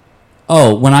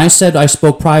 Oh, when I said I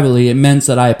spoke privately, it means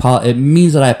that I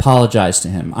apologized to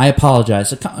him. I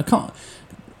apologize. Come,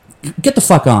 get the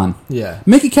fuck on. Yeah.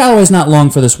 Mickey Callaway's not long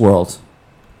for this world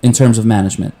in terms of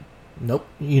management. Nope.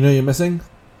 You know you're missing?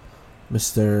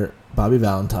 Mr. Bobby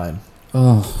Valentine.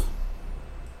 Oh.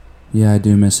 Yeah, I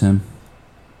do miss him.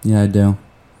 Yeah, I do.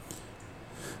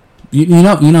 You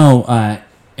know,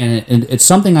 and it's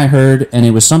something I heard, and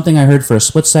it was something I heard for a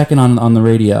split second on the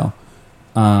radio.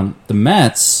 The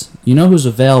Mets, you know who's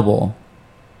available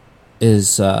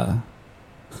is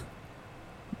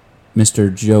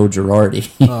Mr. Joe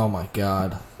Girardi. Oh my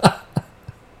god.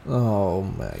 Oh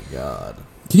my god.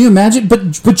 Can you imagine?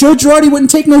 But Joe Girardi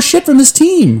wouldn't take no shit from his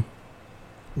team.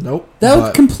 Nope. That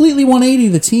would completely 180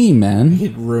 the team, man.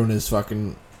 He'd ruin his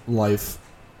fucking life.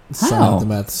 How? Signing the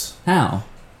Mets. How?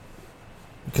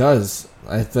 Because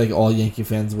I think all Yankee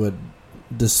fans would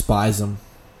despise him.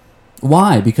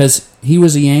 Why? Because he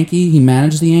was a Yankee? He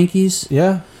managed the Yankees?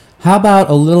 Yeah. How about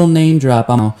a little name drop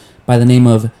by the name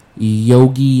of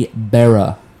Yogi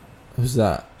Berra? Who's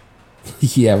that?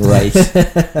 Yeah, right.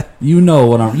 You know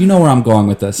where I'm going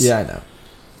with this. Yeah, I know.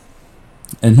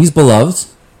 And he's beloved.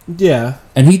 Yeah.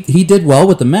 And he did well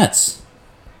with the Mets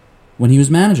when he was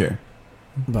manager.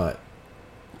 But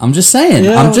I'm just saying.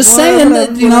 Yeah, I'm just saying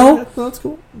that, you know. That's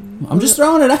cool. I'm just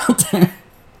throwing it out there.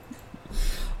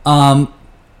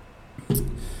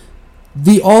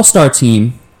 The All-Star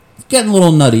team getting a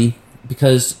little nutty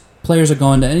because players are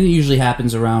going down, and it usually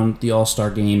happens around the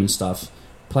All-Star game and stuff.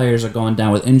 Players are going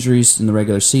down with injuries in the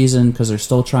regular season because they're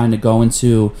still trying to go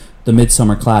into the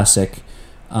Midsummer Classic.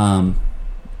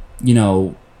 You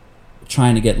know,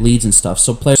 trying to get leads and stuff.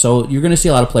 So you're going to see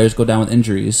a lot of players go down with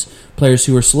injuries. Players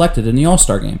who were selected in the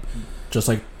All-Star game. Just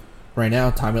like right now,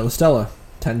 Tommy LaStella,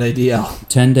 10-day DL.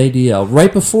 10-day DL.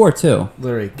 Right before, too.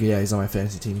 Literally, yeah, he's on my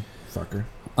fantasy team. Fucker.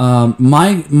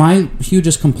 My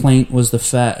hugest complaint was the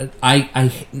fact I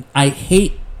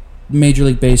hate Major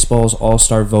League Baseball's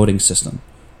All-Star voting system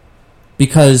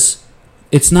because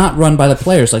it's not run by the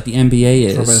players like the NBA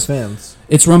is. It's run by the fans.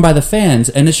 It's run by the fans,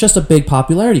 and it's just a big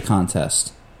popularity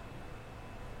contest.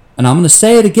 And I'm going to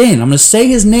say it again. I'm going to say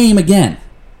his name again.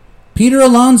 Peter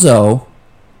Alonso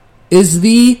is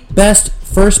the best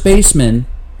first baseman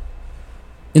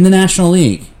in the National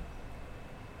League.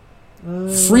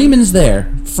 Freeman's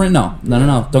there. No.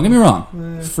 Don't get me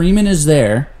wrong. Freeman is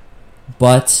there,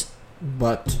 but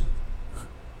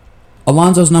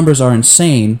Alonso's numbers are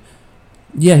insane.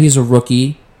 Yeah, he's a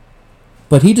rookie,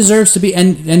 but he deserves to be.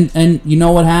 And you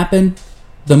know what happened?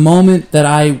 The moment that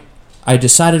I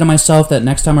decided to myself that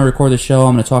next time I record the show,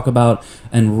 I'm going to talk about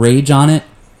and rage on it.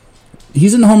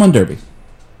 He's in the home run derby.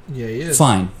 Yeah, he is.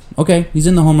 Fine. Okay, he's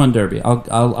in the home run derby.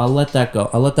 I'll let that go.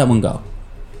 I'll let that one go.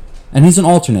 And he's an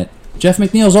alternate. Jeff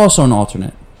McNeil's also an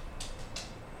alternate.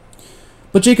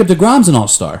 But Jacob deGrom's an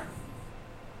all-star.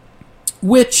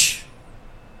 Which,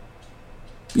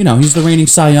 you know, he's the reigning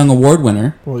Cy Young Award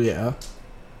winner. Well, yeah.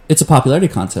 It's a popularity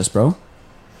contest, bro.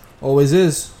 Always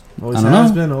is. Always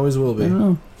has been. Always will be. I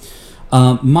don't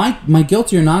know. My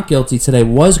guilty or not guilty today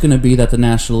was going to be that the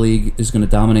National League is going to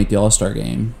dominate the All-Star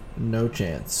game. No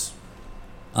chance.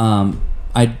 I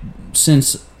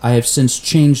have since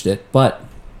changed it, but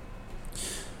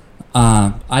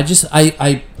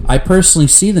I personally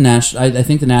see the national. I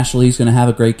think the National League's going to have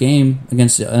a great game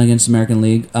against the American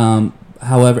League.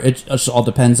 However, it just all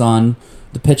depends on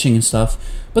the pitching and stuff.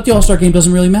 But the All-Star game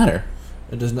doesn't really matter.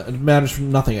 It doesn't. It matters for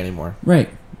nothing anymore. Right.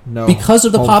 No. Because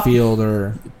of the home field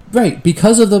or right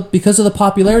because of the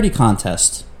popularity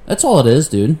contest. That's all it is,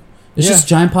 dude. It's just a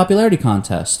giant popularity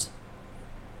contest.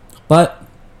 But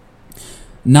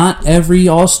not every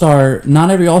All-Star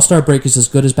break is as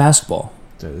good as basketball.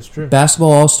 That is true.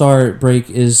 Basketball All-Star break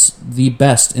is the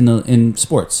best in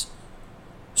sports.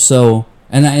 So,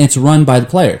 and it's run by the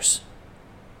players.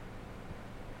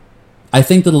 I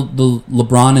think the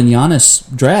LeBron and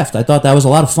Giannis draft, I thought that was a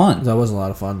lot of fun. That was a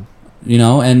lot of fun. You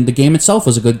know, and the game itself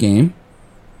was a good game.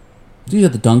 You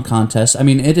had the dunk contest. I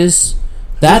mean, that is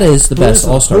the best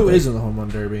All-Star break. Who is in the home run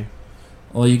derby?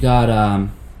 Well, you got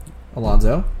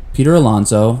Alonso, Peter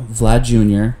Alonso, Vlad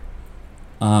Jr.,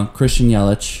 Christian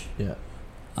Yelich. Yeah.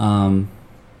 I'll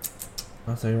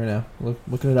tell you right now.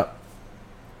 Looking it up.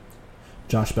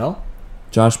 Josh Bell.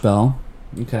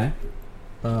 Okay.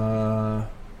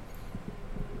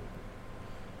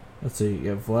 Let's see.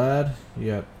 You got Vlad.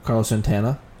 You got Carlos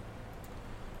Santana.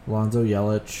 Alonso,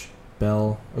 Yelich,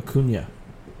 Bell, Acuna.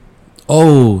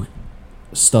 Oh,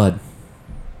 stud.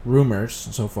 Rumors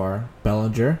so far: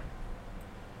 Bellinger,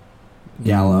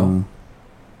 Gallo,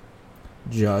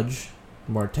 Judge,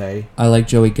 Marte. I like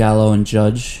Joey Gallo and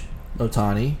Judge.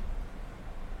 Otani,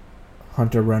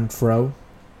 Hunter Renfroe,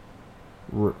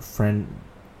 Franmil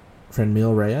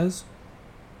Reyes,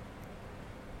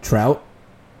 Trout,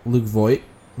 Luke Voigt,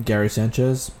 Gary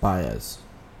Sanchez, Baez.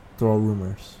 They're all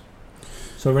rumors.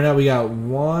 So right now we got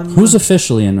one. Who's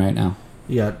officially in right now?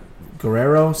 You got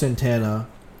Guerrero, Santana,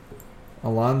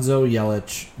 Alonso,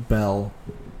 Yelich, Bell,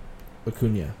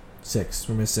 Acuna. 6.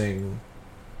 We're missing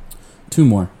 2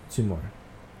 more. 2 more.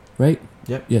 Right?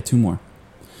 Yep. Yeah, 2 more.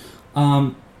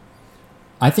 I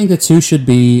think the 2 should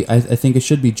be. I think it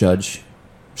should be Judge.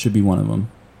 Should be one of them.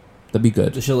 That'd be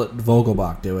good. They should let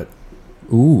Vogelbach do it.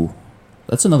 Ooh,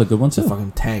 that's another good one It's a too.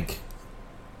 fucking tank.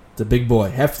 It's a big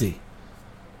boy, hefty.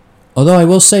 Although I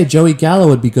will say Joey Gallo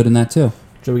would be good in that too.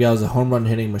 Joey Gallo's a home run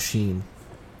hitting machine.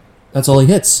 That's all he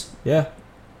hits. Yeah.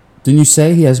 Didn't you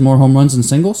say he has more home runs than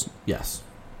singles? Yes.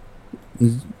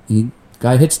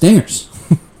 Guy hits dingers.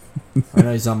 I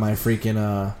know he's on my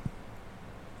freaking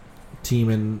team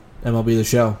in MLB The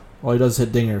Show. All he does is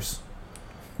hit dingers.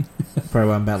 Probably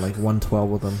why I'm at like 112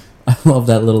 with him. I love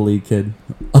that little league kid.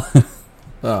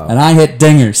 Oh. And I hit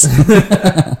dingers.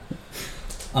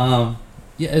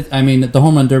 Yeah, I mean, the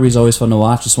home run derby is always fun to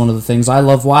watch. It's one of the things I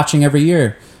love watching every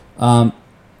year. I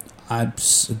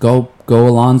go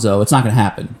Alonso. It's not going to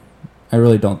happen. I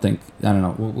really don't think. I don't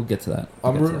know. We'll get to that.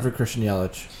 I'm rooting for Christian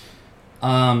Yelich.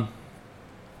 So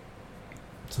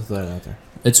throw that out there.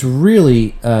 It's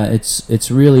really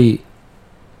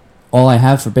all I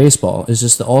have for baseball is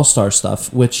just the All-Star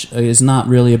stuff, which is not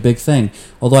really a big thing.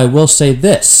 Although I will say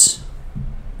this,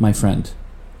 my friend,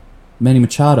 Manny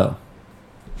Machado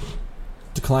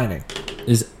Declining.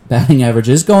 His batting average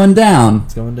is going down.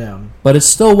 It's going down. But it's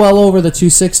still well over the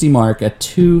 260 mark at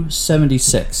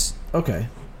 276. Okay.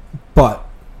 But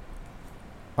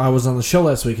I was on the show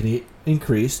last week and he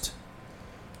increased.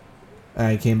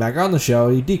 I came back on the show,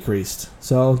 he decreased.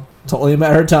 So it's only a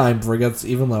matter of time before it gets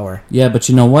even lower. Yeah, but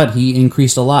you know what? He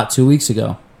increased a lot 2 weeks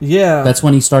ago. Yeah. That's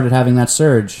when he started having that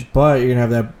surge. But you're going to have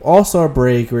that All-Star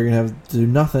break where you're going to have to do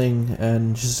nothing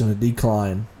and it's just going to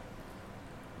decline.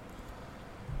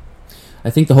 I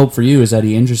think the hope for you is that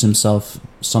he injures himself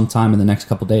sometime in the next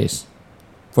couple days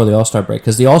for the All-Star break,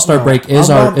 because the All-Star break is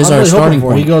our really starting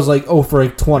point. He goes like 0 for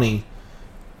like 20,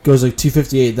 goes like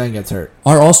 258, then gets hurt.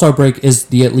 Our All-Star break is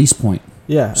the at least point.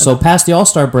 Yeah. So past the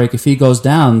All-Star break, if he goes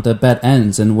down, the bet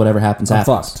ends and whatever happens I'm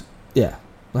happens. fucked. Yeah,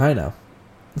 I know.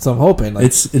 So I'm hoping like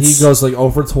It's he goes like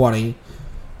 0 for 20,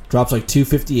 drops like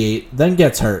 258, then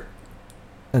gets hurt,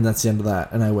 and that's the end of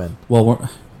that, and I win. Well,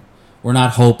 we're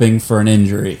not hoping for an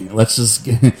injury. Let's just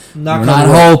we're not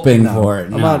hoping for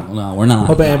it. No, we're not.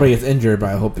 Hoping anybody gets injured, but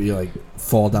I hope you like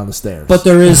fall down the stairs. But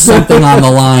there is something on the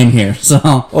line here.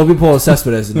 So if you pull a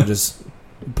Cespedes and just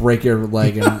break your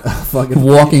leg and fucking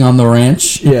walking on the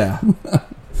ranch. Yeah.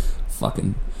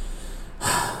 Fucking.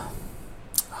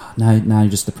 Now you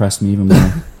just depressed me even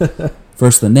more.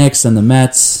 First the Knicks and the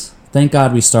Mets. Thank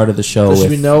God we started the show. There should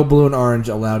be no blue and orange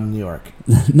allowed in New York.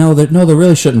 No, there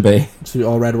really shouldn't be. It should be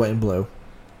all red, white, and blue.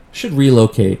 Should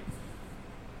relocate.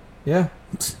 Yeah.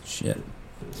 Shit.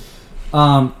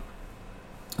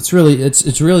 It's really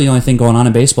the only thing going on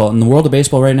in baseball. In the world of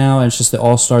baseball right now, it's just the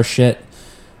all-star shit,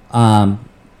 and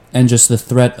just the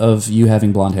threat of you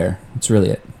having blonde hair. That's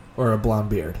really it. Or a blonde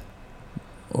beard.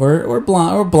 or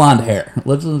blonde hair.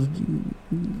 Let's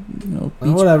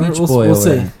whatever. Beach We'll boy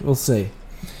see. over We'll see.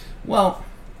 Well,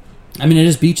 I mean, it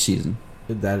is beach season,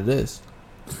 That it is.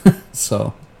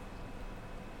 so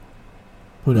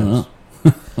Who knows?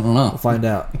 I don't know. We'll find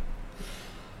out.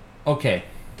 Okay.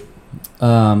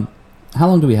 How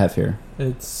long do we have here?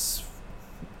 It's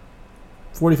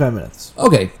 45 minutes.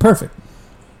 Okay, perfect.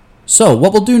 So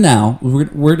what we'll do now,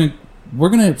 we're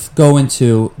gonna go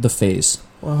into the phase.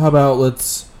 Well, how about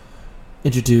let's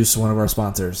introduce one of our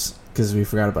sponsors, because we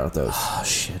forgot about those. Oh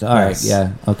shit! All right,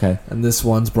 yeah, okay. And this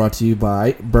one's brought to you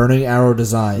by Burning Arrow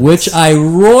Designs, Which I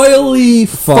royally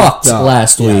fucked up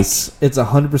last week. Yes. It's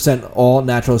 100% all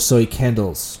natural soy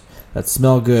candles that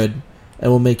smell good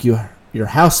and will make your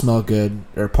house smell good,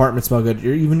 your apartment smell good,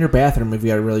 even your bathroom if you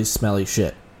got really smelly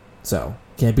shit. So,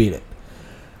 can't beat it.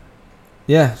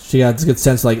 Yeah, she got good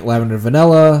scents like lavender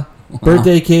vanilla,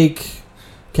 birthday cake,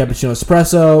 cappuccino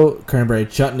espresso, cranberry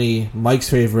chutney, Mike's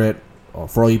favorite,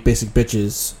 for all you basic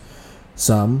bitches,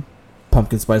 some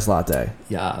pumpkin spice latte.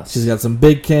 Yeah. She's got some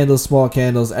big candles, small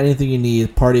candles, anything you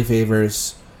need, party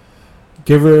favors.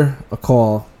 Give her a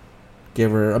call.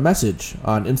 Give her a message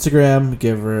on Instagram.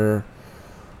 Give her,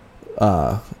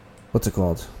 what's it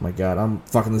called? My God, I'm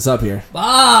fucking this up here.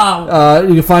 Wow.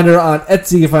 You can find her on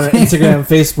Etsy. You can find her on Instagram,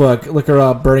 Facebook. Look her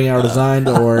up, Burning Arrow Design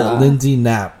or Lindsay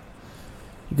Knapp.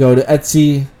 Go to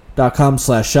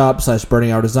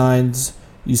etsy.com/shop/Burning Arrow Designs.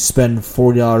 You spend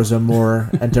 $40 or more,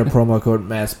 enter promo code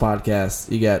MASSPODCAST.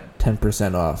 You get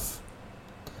 10% off.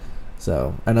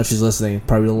 So, I know she's listening,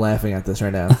 probably laughing at this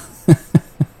right now.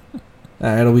 I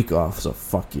had a week off, so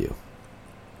fuck you.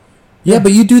 Yeah,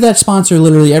 but you do that sponsor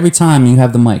literally every time you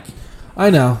have the mic. I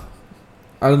know.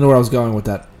 I don't know where I was going with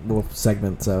that little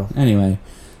segment, so. Anyway,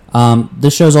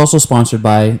 this show is also sponsored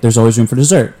by There's Always Room for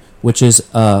Dessert, which is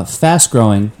a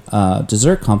fast-growing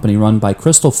dessert company run by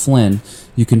Crystal Flynn.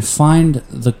 You can find her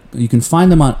on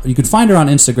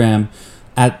Instagram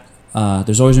at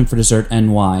There's Always Room for Dessert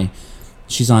NY.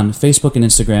 She's on Facebook and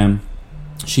Instagram.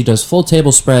 She does full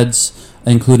table spreads,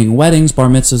 including weddings, bar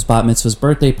mitzvahs, bat mitzvahs,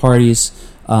 birthday parties,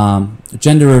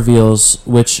 gender reveals.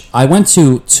 Which I went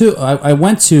to I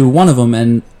went to one of them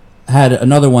and had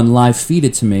another one live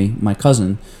feeded to me. My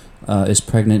cousin is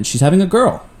pregnant. She's having a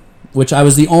girl, which I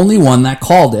was the only one that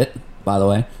called it, by the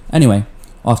way. Anyway,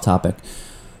 off topic.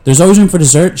 There's Always Room for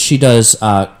Dessert. She does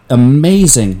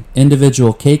amazing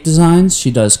individual cake designs.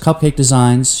 She does cupcake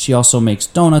designs. She also makes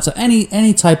donuts.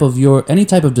 Any type of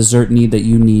dessert need that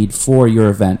you need for your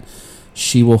event,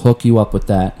 she will hook you up with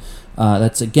that.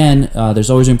 That's again,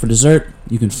 There's Always Room for Dessert.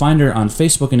 You can find her on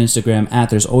Facebook and Instagram at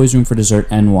There's Always Room for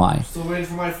Dessert NY. Still waiting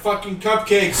for my fucking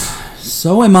cupcakes.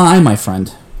 So am I, my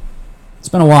friend. It's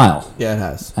been a while. Yeah, it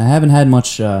has. I haven't had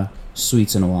much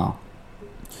sweets in a while.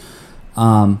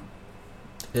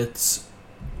 It's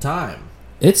time.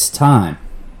 It's time.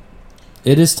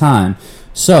 It is time.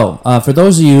 So, for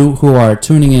those of you who are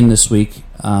tuning in this week,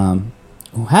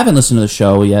 who haven't listened to the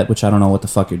show yet, which I don't know what the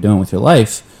fuck you're doing with your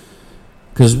life,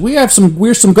 because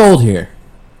we're some gold here.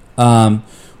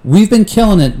 We've been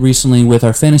killing it recently with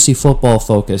our fantasy football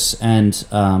focus, and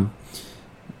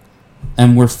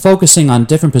we're focusing on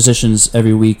different positions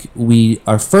every week.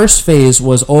 Our first phase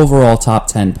was overall top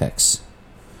 10 picks.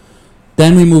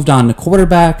 Then we moved on to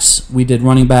quarterbacks. We did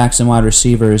running backs and wide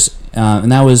receivers,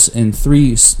 and that was in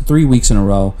three weeks in a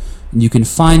row. And you can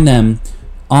find them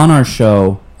on our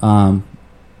show, and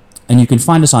you can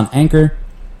find us on Anchor,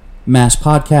 Mass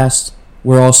Podcast.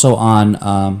 We're also on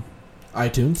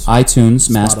iTunes,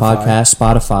 Mass Podcast,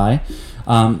 Spotify,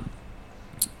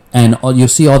 and you'll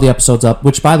see all the episodes up.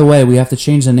 Which, by the way, we have to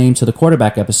change the name to the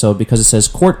quarterback episode because it says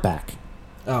Courtback.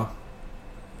 Oh.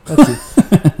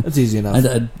 That's easy enough.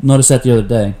 I noticed that the other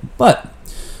day. But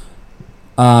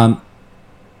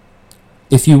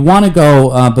if you want to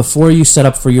go, before you set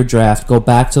up for your draft, go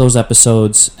back to those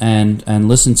episodes and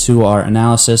listen to our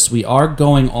analysis. We are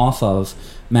going off of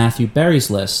Matthew Berry's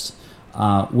list,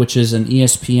 which is an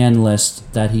ESPN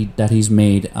list that he's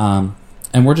made. And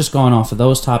we're just going off of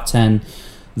those top 10.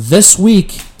 This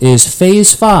week is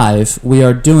Phase 5. We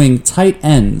are doing tight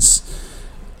ends.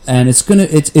 And it's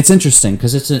interesting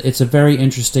because it's a very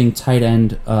interesting tight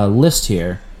end list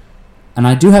here, and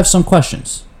I do have some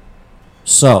questions.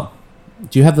 So,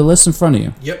 do you have the list in front of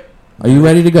you? Yep. Are you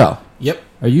ready to go? Yep.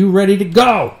 Are you ready to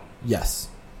go? Yes.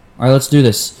 All right, let's do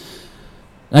this.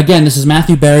 Again, this is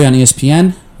Matthew Berry on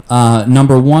ESPN.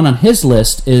 Number 1 on his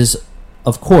list is,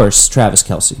 of course, Travis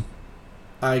Kelce.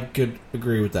 I could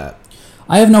agree with that.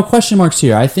 I have no question marks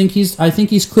here. I think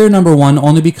he's clear number 1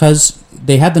 only because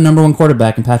they had the number 1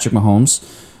 quarterback in Patrick Mahomes,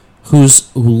 who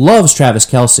loves Travis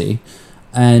Kelce,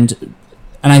 and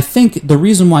And I think the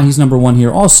reason why he's number one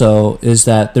here also is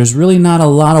that there's really not a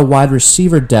lot of wide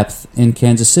receiver depth in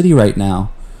Kansas City right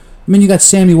now. I mean, you got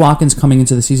Sammy Watkins coming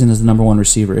into the season as the number one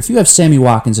receiver. If you have Sammy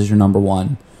Watkins as your number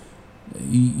one,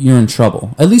 you're in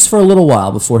trouble, at least for a little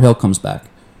while before Hill comes back.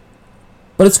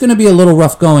 But it's going to be a little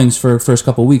rough goings for the first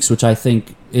couple of weeks, which I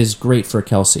think is great for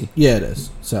Kelsey. Yeah, it is.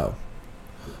 So,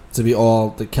 to be all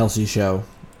the Kelsey show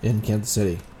in Kansas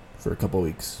City for a couple of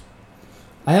weeks.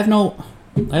 I have no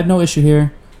issue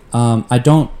here. I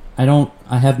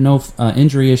have no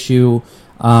injury issue.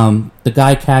 The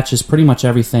guy catches pretty much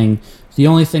everything. The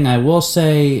only thing I will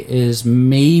say is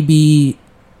maybe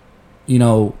he's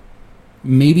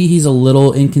a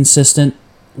little inconsistent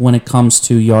when it comes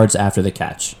to yards after the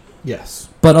catch. Yes.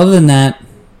 But other than that,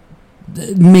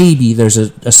 maybe there's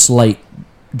a slight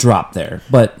drop there.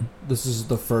 But this is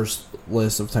the first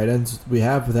list of tight ends we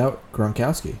have without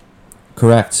Gronkowski.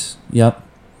 Correct. Yep.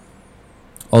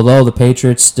 Although the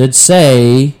Patriots did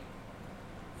say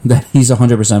that he's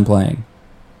 100% playing.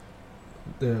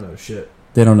 They don't know shit.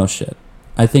 They don't know shit.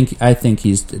 I think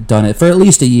he's done it for at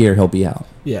least a year. He'll be out.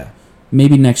 Yeah.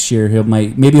 Maybe next year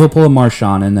maybe he'll pull a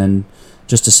Marshawn and then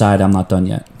just decide I'm not done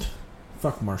yet.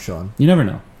 Fuck Marshawn. You never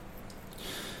know.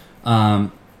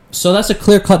 So that's a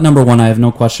clear-cut number one. I have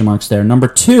no question marks there. Number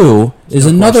two is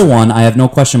another one I have no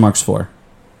question marks for.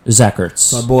 Zach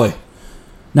Ertz. My boy.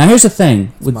 Now here's the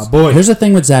thing. My boy. Here's the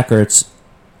thing with Zach Ertz.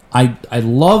 I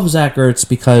love Zach Ertz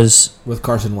because with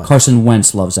Carson Wentz. Carson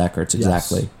Wentz loves Zach Ertz,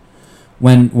 exactly. Yes.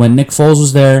 When Nick Foles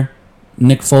was there,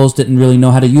 Nick Foles didn't really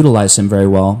know how to utilize him very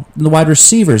well. The wide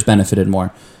receivers benefited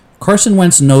more. Carson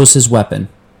Wentz knows his weapon.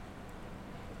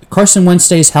 Carson Wentz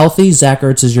stays healthy, Zach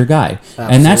Ertz is your guy.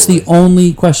 Absolutely. And that's the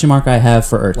only question mark I have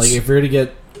for Ertz. Like, if you're going to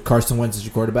get Carson Wentz as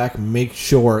your quarterback, make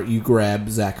sure you grab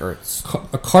Zach Ertz.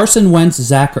 A Carson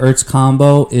Wentz-Zach Ertz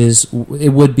combo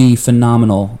would be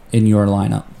phenomenal in your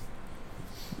lineup.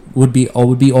 Would be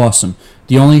awesome.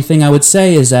 The only thing I would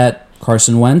say is that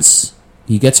Carson Wentz,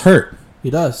 he gets hurt. He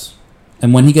does.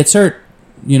 And when he gets hurt,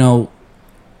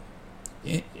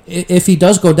 if he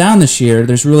does go down this year,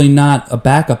 there's really not a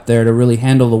backup there to really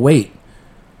handle the weight.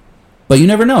 But you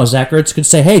never know. Zach Ertz could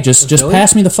say, hey, just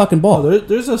pass me the fucking ball. Oh,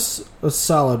 there's a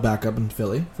solid backup in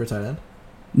Philly for tight end.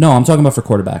 No, I'm talking about for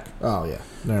quarterback. Oh, yeah.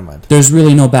 Never mind. There's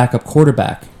really no backup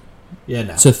quarterback. Yeah,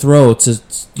 no. To throw to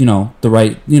the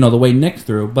right, the way Nick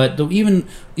threw. But even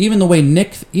the way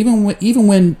Nick the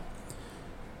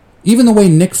way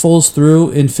Nick Foles threw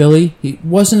in Philly, he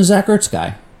wasn't a Zach Ertz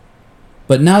guy.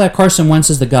 But now that Carson Wentz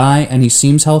is the guy and he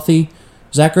seems healthy,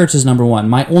 Zach Ertz is number one.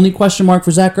 My only question mark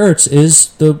for Zach Ertz is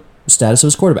the status of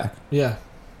his quarterback. Yeah.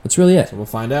 That's really it. So we'll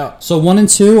find out. So 1 and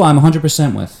 2, I'm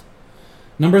 100% with.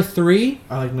 Number 3.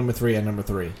 I like number 3 at number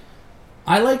 3.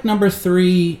 I like number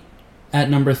 3 at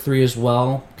number 3 as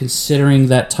well, considering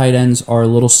that tight ends are a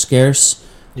little scarce.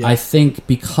 Yeah. I think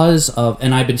because of,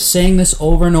 and I've been saying this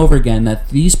over and over again, that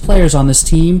these players on this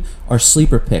team are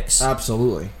sleeper picks.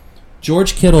 Absolutely.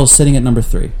 George Kittle is sitting at number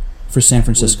 3 for San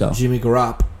Francisco. With Jimmy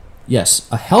Garoppolo. Yes,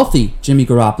 a healthy Jimmy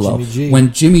Garoppolo. Jimmy G.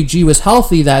 When Jimmy G was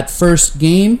healthy that first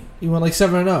game, he went like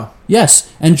 7-0.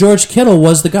 Yes, and George Kittle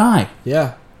was the guy.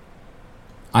 Yeah.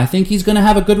 I think he's going to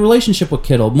have a good relationship with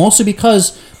Kittle, mostly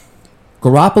because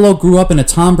Garoppolo grew up in a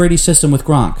Tom Brady system with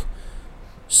Gronk.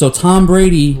 So Tom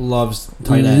Brady loves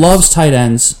tight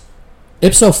ends.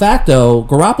 Ipso facto,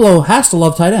 Garoppolo has to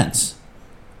love tight ends.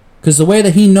 Because the way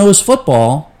that he knows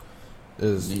football,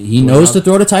 he knows to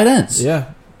throw to tight ends.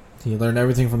 Yeah. He learned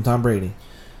everything from Tom Brady.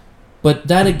 But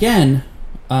that again,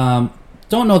 don't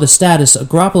know the status.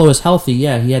 Garoppolo is healthy.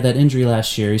 Yeah, he had that injury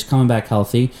last year. He's coming back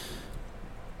healthy.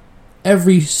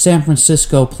 Every San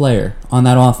Francisco player on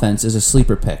that offense is a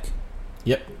sleeper pick.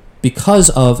 Yep. Because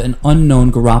of an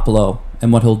unknown Garoppolo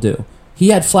and what he'll do. He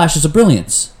had flashes of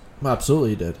brilliance.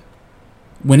 Absolutely he did.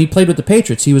 When he played with the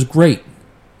Patriots, he was great.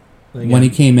 Again, when he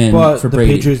came in for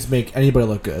Brady. The Patriots make anybody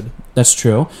look good. That's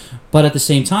true. But at the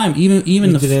same time, even he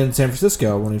did in San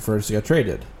Francisco when he first got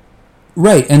traded.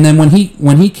 Right, and then when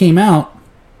he came out,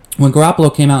 when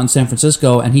Garoppolo came out in San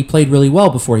Francisco, and he played really well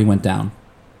before he went down.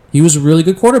 He was a really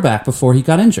good quarterback before he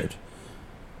got injured.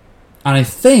 And I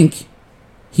think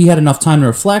he had enough time to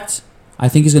reflect. I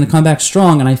think he's going to come back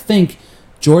strong, and I think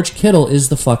George Kittle is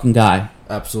the fucking guy.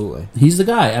 Absolutely. He's the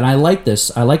guy, and I like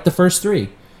this. I like the first 3.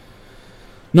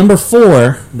 Number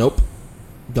 4. Nope.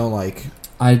 Don't like.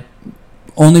 I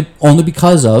only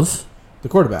because of the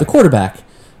quarterback. The quarterback.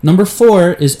 Number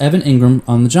 4 is Evan Ingram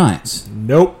on the Giants.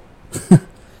 Nope.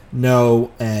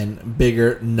 No, and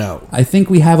bigger no. I think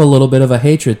we have a little bit of a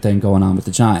hatred thing going on with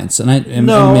the Giants, and I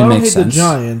don't hate the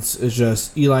Giants. It's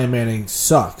just Eli Manning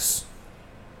sucks.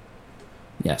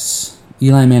 Yes,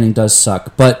 Eli Manning does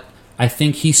suck, but I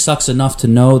think he sucks enough to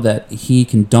know that he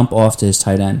can dump off to his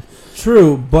tight end.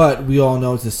 True, but we all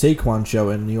know it's a Saquon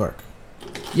show in New York.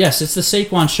 Yes, it's the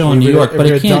Saquon show in New York, but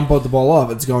it can't dump out the ball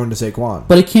off. It's going to Saquon.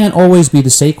 But it can't always be the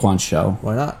Saquon show.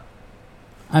 Why not?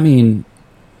 I mean,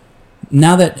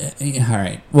 now that all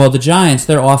right, well, the Giants,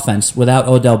 their offense without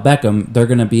Odell Beckham, they're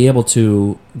going to be able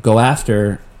to go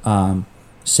after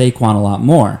Saquon a lot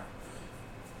more.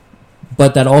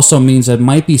 But that also means there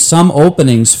might be some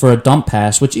openings for a dump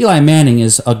pass, which Eli Manning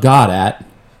is a god at.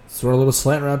 Throw a little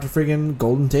slant around to friggin'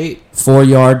 Golden Tate.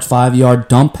 4-yard, 5-yard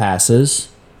dump passes.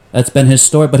 That's been his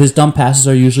story, but his dump passes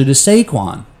are usually to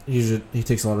Saquon. He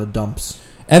takes a lot of dumps.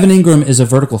 Evan Ingram is a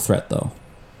vertical threat, though.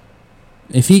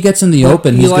 If he gets in the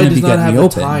open, he's going to be getting the open. Eli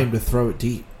does not have the time to throw it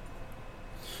deep.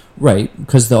 Right,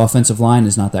 because the offensive line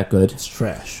is not that good. It's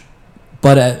trash.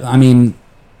 But, I mean,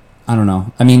 I don't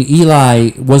know. I mean,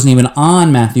 Eli wasn't even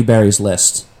on Matthew Berry's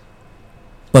list.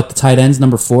 But the tight end's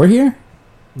number 4 here?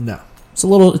 No. It's a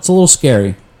little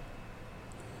scary.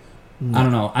 No. I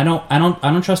don't know. I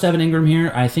don't trust Evan Ingram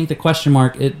here. I think the question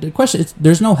mark.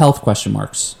 There's no health question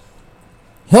marks.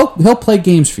 He'll play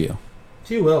games for you.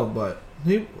 He will, but I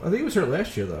think he was hurt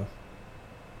last year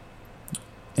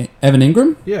though. Evan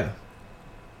Ingram? Yeah,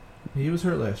 he was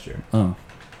hurt last year. Oh,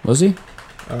 was he?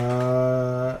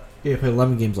 Yeah, he played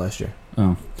 11 games last year.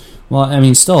 Oh, well, I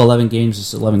mean, still 11 games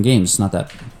is 11 games.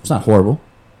 It's not horrible.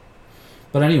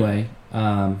 But anyway.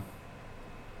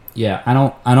 Yeah, I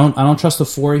don't trust the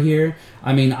 4 here.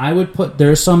 I mean, I would put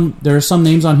there are some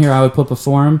names on here I would put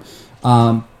before him,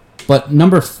 but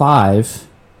number 5,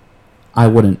 I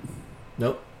wouldn't.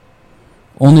 Nope.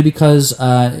 Only because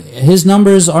his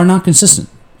numbers are not consistent.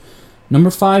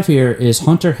 Number 5 here is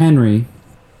Hunter Henry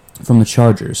from the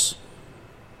Chargers.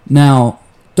 Now,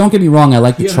 don't get me wrong, I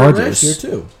like the Chargers. Last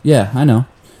year too. Yeah, I know.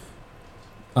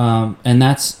 And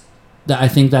I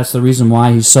think that's the reason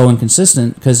why he's so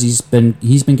inconsistent, because he's been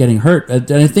getting hurt,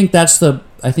 and I think that's the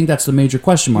major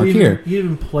question mark here. He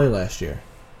didn't play last year.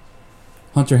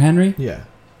 Hunter Henry, yeah,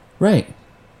 right.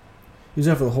 He was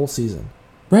out for the whole season,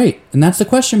 right, and that's the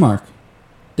question mark.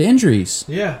 The injuries,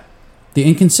 yeah, the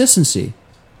inconsistency.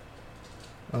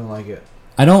 I don't like it.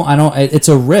 I don't. It's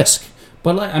a risk,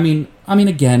 but I mean,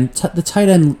 again, the tight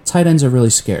ends are really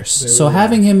scarce. So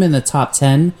having him in the top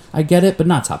 10, I get it, but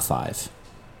not top 5.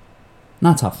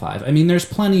 Not top 5. I mean, there's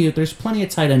plenty of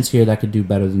tight ends here that could do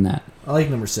better than that. I like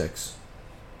number 6.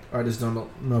 I just don't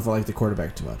know if I like the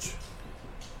quarterback too much.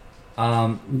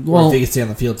 Or if he can stay on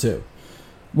the field too.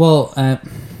 Well,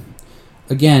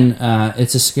 again,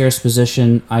 it's a scarce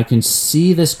position. I can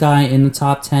see this guy in the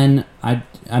top 10. I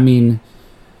mean,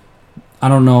 I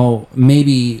don't know.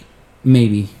 Maybe.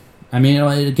 I mean,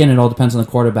 again, it all depends on the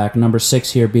quarterback. Number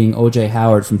 6 here being O.J.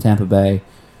 Howard from Tampa Bay.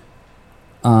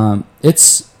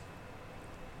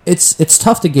 It's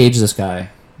tough to gauge this guy,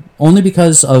 only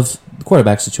because of the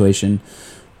quarterback situation.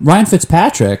 Ryan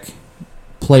Fitzpatrick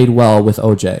played well with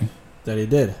OJ. That he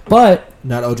did. But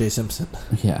not O.J. Simpson.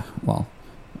 Yeah, well,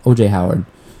 O.J. Howard.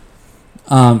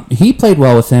 He played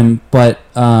well with him, but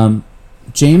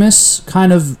Jameis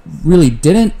kind of really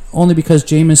didn't, only because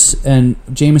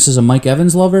Jameis is a Mike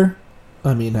Evans lover.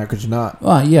 I mean, how could you not?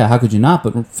 Well, yeah, how could you not?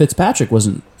 But Fitzpatrick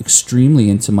wasn't extremely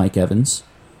into Mike Evans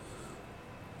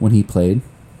when he played.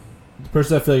 The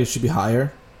person I feel like it should be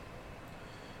higher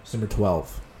is number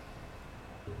 12.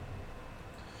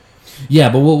 Yeah,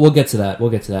 but we'll get to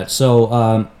that.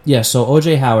 So so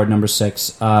O.J. Howard, number 6.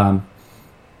 That's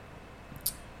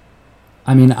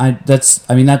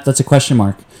a question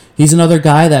mark. He's another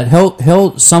guy that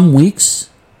he'll some weeks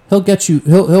he'll get you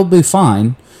he'll be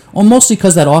fine. Well, mostly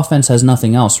because that offense has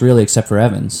nothing else really except for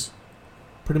Evans.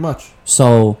 Pretty much.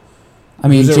 So, I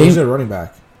mean, who's their running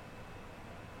back?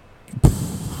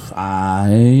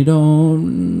 I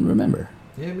don't remember.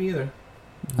 Yeah, me either.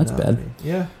 That's bad.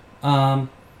 Yeah.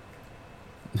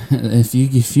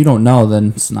 If you don't know,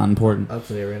 then it's not important. I'll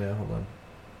tell you right now.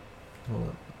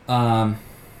 Hold on.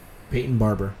 Peyton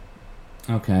Barber.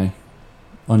 Okay.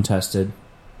 Untested.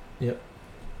 Yep.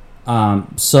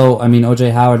 So I mean,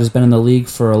 O.J. Howard has been in the league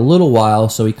for a little while,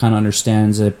 so he kind of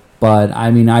understands it. But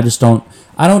I mean, I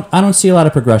don't see a lot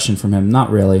of progression from him. Not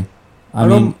really. I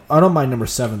don't mind number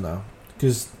 7 though,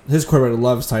 because his quarterback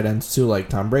loves tight ends too, like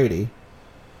Tom Brady.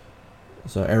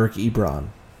 So Eric Ebron.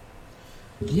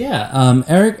 Yeah,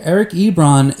 Eric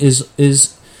Ebron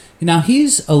is now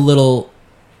he's a little.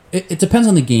 It depends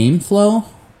on the game flow,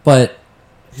 but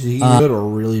is he good or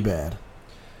really bad?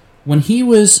 When he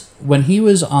was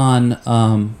in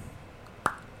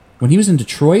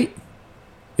Detroit,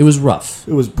 it was rough.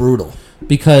 It was brutal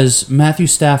because Matthew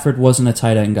Stafford wasn't a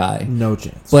tight end guy. No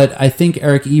chance. But I think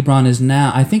Eric Ebron is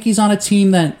now. I think he's on a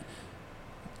team that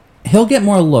he'll get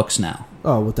more looks now.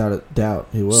 Oh, without a doubt,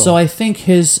 he will. So I think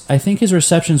his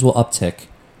receptions will uptick.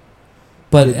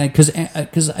 But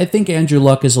because I think Andrew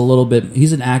Luck is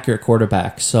he's an accurate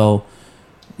quarterback. So,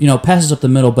 passes up the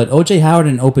middle. But O.J. Howard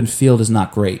in open field is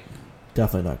not great.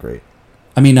 Definitely not great.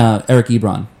 I mean, Eric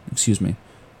Ebron. Excuse me.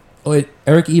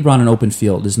 Eric Ebron in open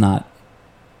field is not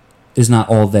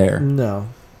all there. No.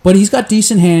 But he's got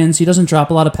decent hands. He doesn't drop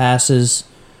a lot of passes.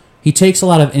 He takes a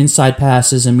lot of inside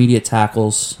passes, immediate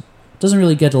tackles. Doesn't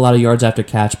really get a lot of yards after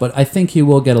catch, but I think he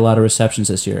will get a lot of receptions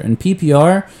this year. In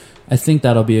PPR, I think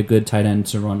that'll be a good tight end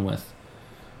to run with.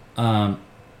 Now,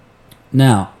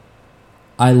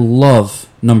 I love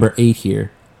number 8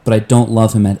 here, but I don't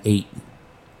love him at 8.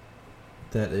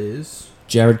 That is?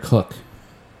 Jared Cook.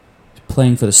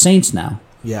 Playing for the Saints now.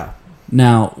 Yeah.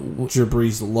 Now, Drew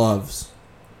Brees loves.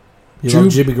 He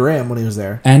loved Jimmy Graham when he was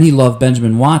there. And he loved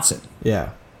Benjamin Watson.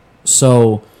 Yeah.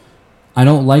 So, I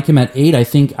don't like him at 8. I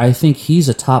think he's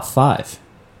a top 5.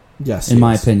 Yes, in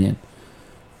my opinion.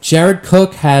 Jared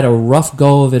Cook had a rough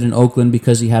go of it in Oakland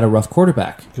because he had a rough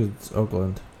quarterback. It's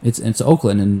Oakland. It's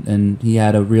Oakland, and he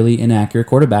had a really inaccurate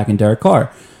quarterback in Derek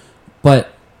Carr. But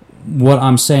what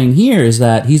I'm saying here is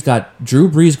that he's got Drew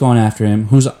Brees going after him,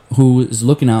 who is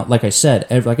looking out, like I say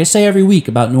every week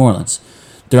about New Orleans.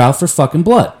 They're out for fucking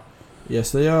blood.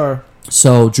 Yes, they are.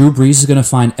 So Drew Brees is going to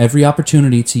find every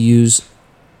opportunity to use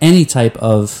any type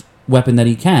of weapon that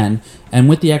he can. And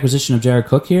with the acquisition of Jared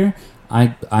Cook here,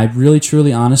 I really,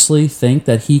 truly, honestly think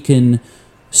that he can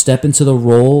step into the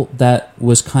role that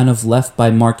was kind of left by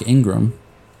Mark Ingram.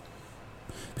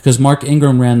 Because Mark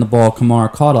Ingram ran the ball,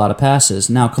 Kamara caught a lot of passes.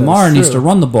 Now Kamara needs to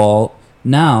run the ball.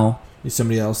 Now needs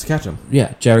somebody else to catch him.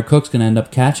 Yeah, Jared Cook's going to end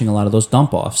up catching a lot of those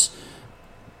dump-offs.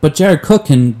 But Jared Cook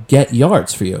can get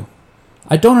yards for you.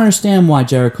 I don't understand why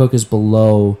Jared Cook is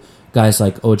below guys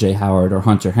like O.J. Howard or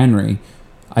Hunter Henry.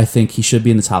 I think he should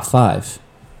be in the top 5.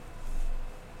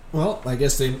 Well, I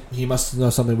guess he must know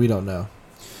something we don't know.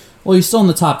 Well, he's still in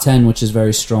the top 10, which is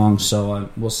very strong, so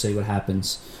we'll see what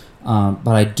happens.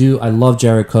 But I love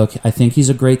Jared Cook. I think he's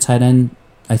a great tight end.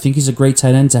 I think he's a great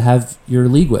tight end to have your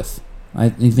league with. I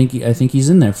think he's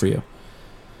in there for you.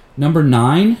 Number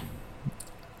 9,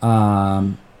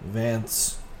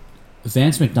 Vance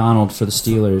McDonald for the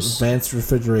Steelers. Vance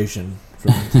Refrigeration.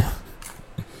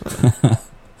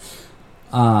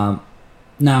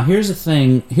 Now here's the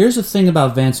thing. Here's the thing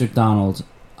about Vance McDonald.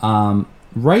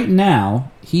 Right now,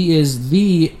 he is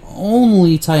the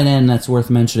only tight end that's worth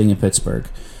mentioning in Pittsburgh.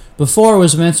 Before it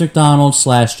was Vance McDonald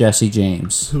 / Jesse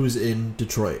James, who's in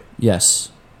Detroit.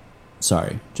 Yes,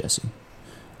 sorry, Jesse.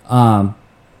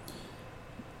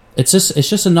 It's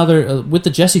just another with the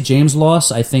Jesse James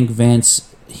loss. I think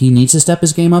Vance, he needs to step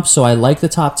his game up. So I like the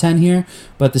top 10 here,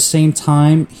 but at the same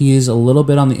time, he is a little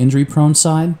bit on the injury prone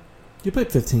side. You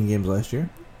played 15 games last year.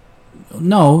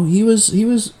 No, he was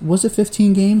it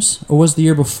 15 games or was the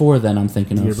year before then? I'm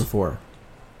thinking the year before.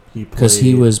 Because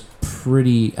he was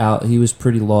pretty out. He was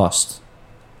pretty lost.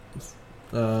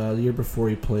 The year before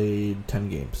he played 10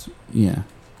 games. Yeah.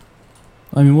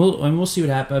 I mean, we'll see what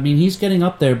happens. I mean, he's getting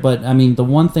up there, but I mean, the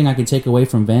one thing I can take away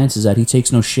from Vance is that he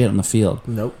takes no shit on the field.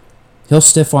 Nope. He'll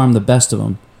stiff arm the best of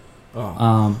them.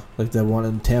 Oh, like that one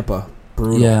in Tampa.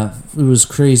 Brutal. Yeah, it was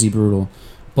crazy brutal.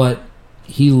 But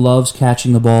he loves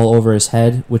catching the ball over his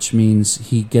head, which means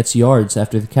he gets yards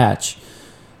after the catch.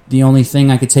 The only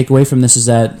thing I could take away from this is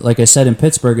that, like I said, in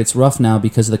Pittsburgh, it's rough now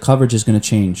because the coverage is going to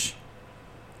change.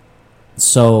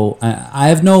 So I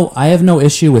have no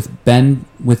issue with Ben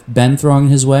throwing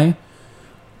his way,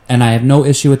 and I have no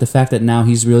issue with the fact that now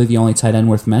he's really the only tight end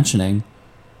worth mentioning.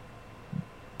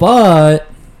 But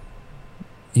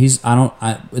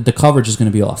the coverage is going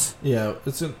to be off. Yeah,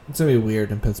 it's gonna be weird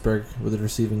in Pittsburgh with the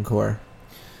receiving core.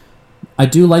 I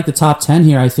do like the top 10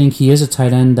 here. I think he is a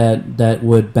tight end that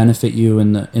would benefit you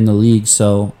in the league.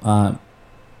 So, I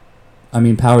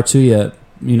mean, power to you.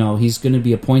 You know, he's going to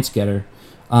be a points getter.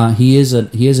 He is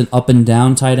an up and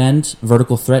down tight end,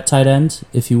 vertical threat tight end,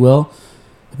 if you will.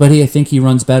 But I think he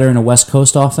runs better in a West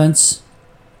Coast offense.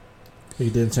 He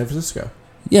did in San Francisco.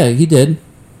 Yeah, he did,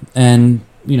 and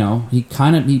you know he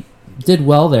did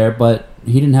well there, but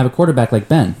he didn't have a quarterback like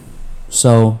Ben,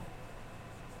 so.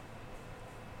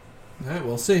 All right,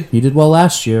 we'll see. He did well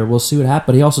last year. We'll see what happens.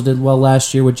 But he also did well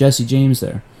last year with Jesse James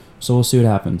there. So we'll see what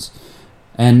happens.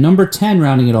 And number 10,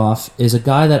 rounding it off, is a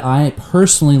guy that I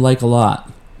personally like a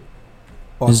lot.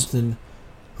 Austin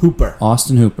Hooper.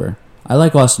 I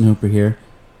like Austin Hooper here.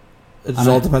 It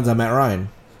all depends on Matt Ryan.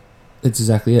 It's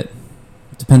exactly it.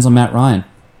 It depends on Matt Ryan.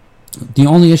 The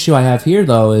only issue I have here,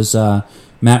 though, is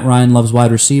Matt Ryan loves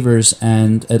wide receivers,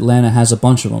 and Atlanta has a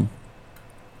bunch of them.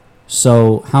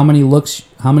 So how many looks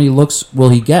will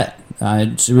he get?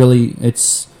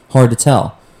 It's hard to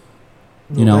tell.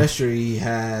 Last year he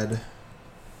had,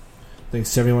 I think,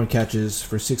 71 catches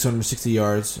for 660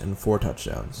 yards and 4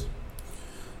 touchdowns.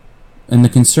 And the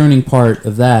concerning part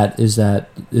of that is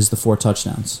the 4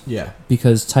 touchdowns. Yeah,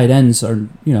 because tight ends are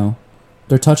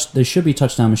they should be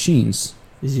touchdown machines.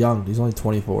 He's young. He's only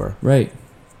 24. Right.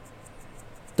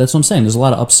 That's what I'm saying. There's a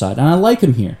lot of upside, and I like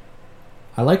him here.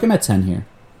 I like him at 10 here.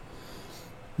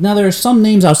 Now there are some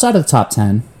names outside of the top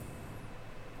 10.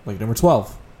 Like number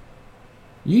 12.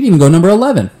 You can even go number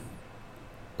 11.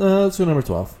 Let's go number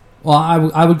 12. Well,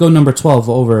 I would go number 12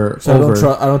 over. So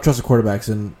I don't trust the quarterbacks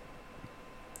in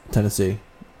Tennessee.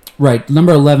 Right.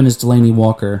 Number 11 is Delaney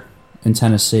Walker in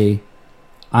Tennessee.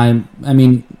 I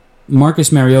mean,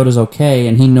 Marcus Mariota's okay,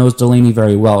 and he knows Delaney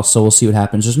very well, so we'll see what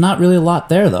happens. There's not really a lot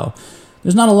there, though.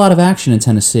 There's not a lot of action in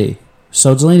Tennessee.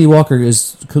 So Delaney Walker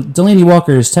is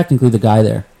technically the guy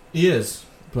there. He is.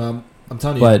 But I'm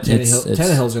telling you, But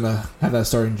Tannehill's going to have that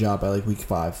starting job by like week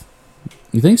 5.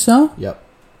 You think so? Yep.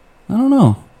 I don't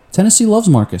know. Tennessee loves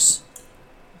Marcus.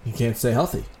 He can't stay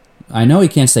healthy. I know he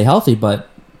can't stay healthy, but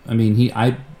I mean,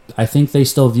 I think they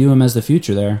still view him as the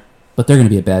future there. But they're going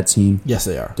to be a bad team. Yes,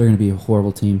 they are. They're going to be a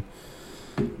horrible team.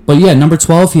 But yeah, number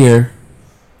 12 here,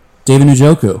 David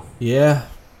Njoku. Yeah.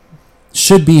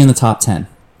 Should be in the top 10.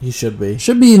 He should be.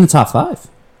 Should be in the top 5.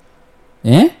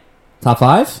 Top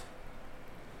 5?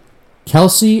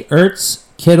 Kelsey, Ertz,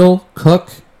 Kittle, Cook,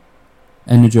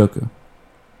 and Njoku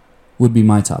would be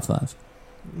my top 5.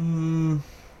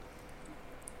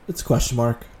 It's a question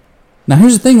mark. Now,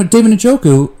 here's the thing with David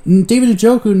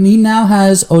Njoku. He now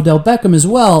has Odell Beckham as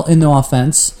well in the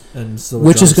offense,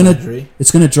 which is going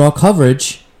to draw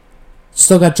coverage.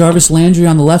 Still got Jarvis Landry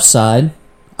on the left side.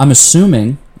 I'm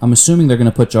assuming they're going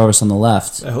to put Jarvis on the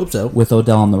left. I hope so. With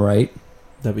Odell on the right.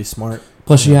 That'd be smart.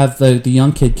 Plus, you have the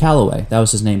young kid Callaway. That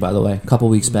was his name, by the way. A couple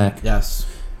weeks back. Yes.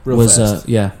 Fast.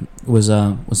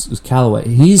 Was Callaway.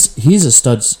 He's a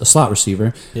slot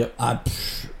receiver. Yep.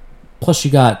 Plus,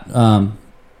 you got.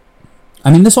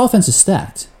 This offense is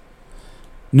stacked.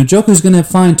 Njoku's going to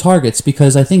find targets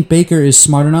because I think Baker is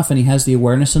smart enough and he has the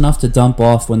awareness enough to dump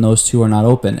off when those two are not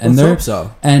open. And Let's hope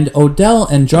so. And Odell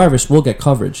and Jarvis will get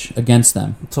coverage against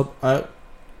them. I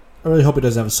really hope he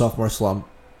doesn't have a sophomore slump,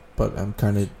 but I'm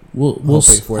kind of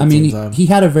hoping for it. He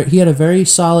had a very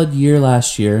solid year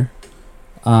last year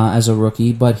as a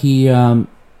rookie, but he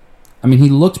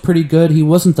looked pretty good. He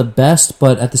wasn't the best,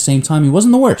 but at the same time, he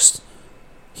wasn't the worst.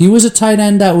 He was a tight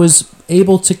end that was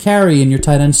able to carry in your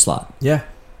tight end slot. Yeah.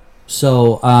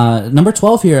 So, number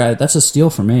 12 here, that's a steal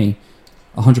for me,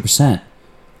 100%.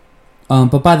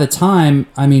 But by the time,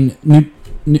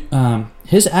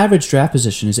 his average draft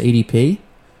position, his ADP,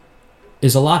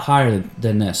 is a lot higher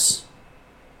than this.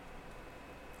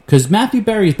 Because Matthew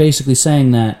Berry is basically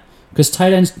saying that, because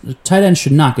tight ends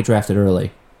should not get drafted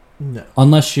early. No.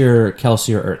 Unless you're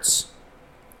Kelsey or Ertz.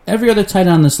 Every other tight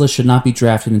end on this list should not be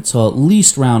drafted until at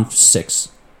least round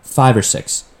 5 or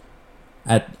 6,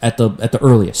 at the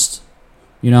earliest,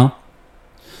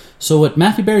 So what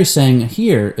Matthew Berry's saying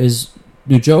here is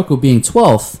Njoku being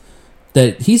 12th,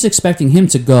 that he's expecting him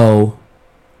to go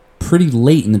pretty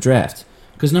late in the draft,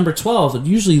 because number 12,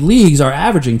 usually leagues are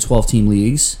averaging 12-team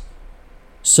leagues,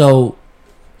 so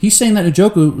he's saying that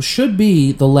Njoku should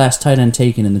be the last tight end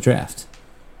taken in the draft.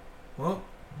 Well.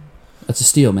 That's a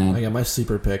steal, man. I got my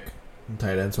sleeper pick in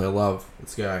tight end, so I love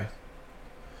this guy.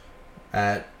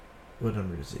 At, what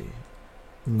number is he?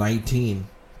 19.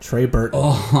 Trey Burton.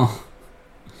 Oh.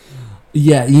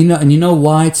 Yeah, and you know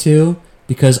why, too?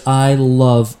 Because I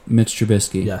love Mitch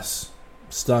Trubisky. Yes.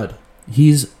 Stud.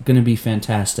 He's going to be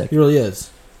fantastic. He really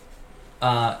is.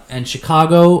 And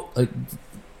Chicago,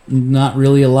 not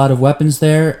really a lot of weapons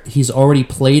there. He's already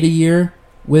played a year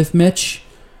with Mitch.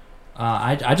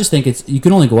 I just think you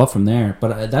can only go up from there,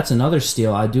 but that's another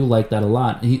steal. I do like that a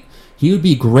lot. He would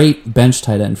be great bench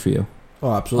tight end for you.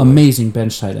 Oh, absolutely. Amazing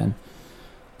bench tight end.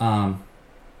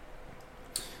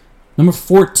 Number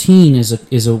 14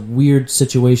 is a weird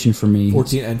situation for me.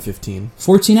 14 and 15.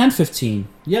 14 and 15,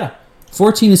 yeah.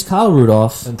 14 is Kyle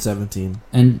Rudolph. And 17.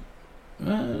 And,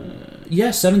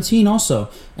 17 also.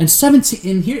 And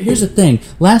 17, and here's the thing.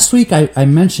 Last week when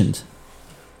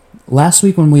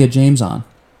we had James on,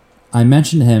 I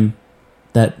mentioned to him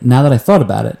that now that I thought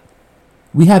about it,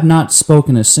 we have not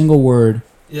spoken a single word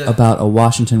about a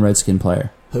Washington Redskin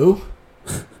player. Who?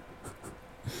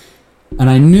 And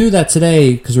I knew that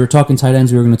today, because we were talking tight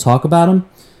ends, we were going to talk about him.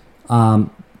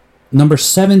 Number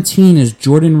 17 is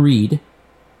Jordan Reed.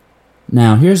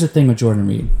 Now, here's the thing with Jordan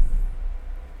Reed.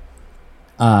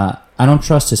 I don't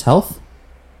trust his health.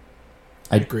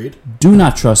 Agreed. do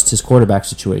not trust his quarterback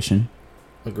situation.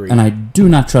 Agreed. And I do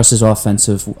not trust his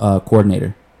offensive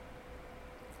coordinator.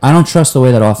 I don't trust the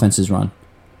way that offense is run.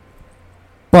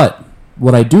 But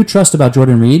what I do trust about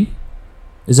Jordan Reed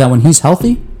is that when he's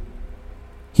healthy,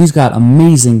 he's got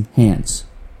amazing hands.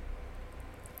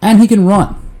 And he can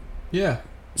run. Yeah.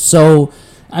 So,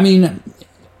 I mean,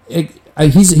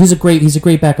 he's a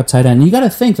great backup tight end. You got to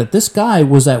think that this guy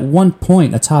was at one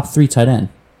point a top 3 tight end.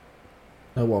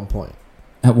 At one point.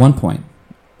 At one point,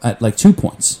 at like 2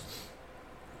 points.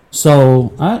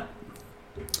 So,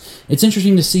 it's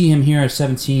interesting to see him here at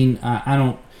 17. I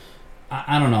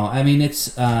don't know. I mean, it's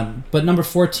but number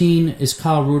 14 is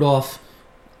Kyle Rudolph.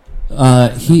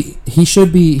 He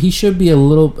should be a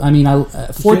little. I mean,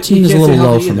 14 is a little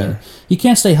low for me. He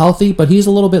can't stay healthy, but he's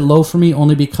a little bit low for me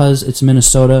only because it's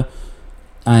Minnesota.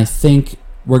 I think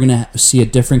we're gonna see a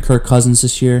different Kirk Cousins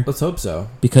this year. Let's hope so.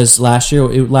 Because last year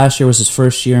was his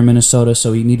first year in Minnesota,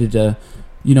 so he needed to,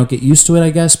 get used to it, I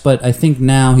guess. But I think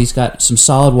now he's got some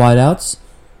solid wideouts.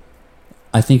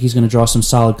 I think he's going to draw some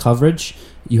solid coverage.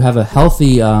 You have a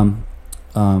healthy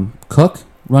Cook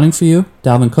running for you,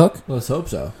 Dalvin Cook. Let's hope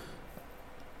so.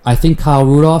 I think Kyle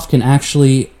Rudolph can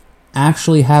actually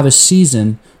have a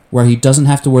season where he doesn't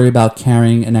have to worry about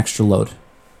carrying an extra load.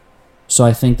 So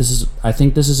I think this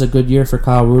is a good year for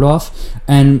Kyle Rudolph.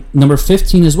 And number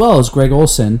 15 as well is Greg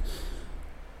Olsen.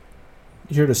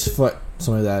 You heard his foot,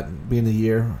 something like that, beginning of the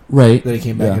year. Right. Then he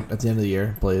came back at the end of the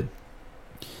year, played.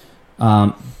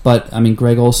 But, I mean,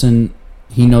 Greg Olsen,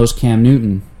 he knows Cam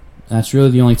Newton. That's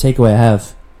really the only takeaway I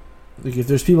have. Like, if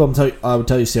there's people I would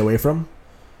tell you to stay away from,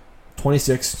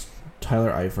 26,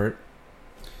 Tyler Eifert.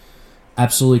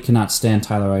 Absolutely cannot stand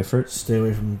Tyler Eifert. Stay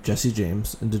away from Jesse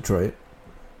James in Detroit.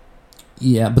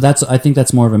 Yeah, but I think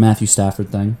that's more of a Matthew Stafford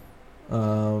thing.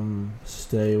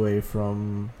 Stay away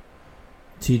from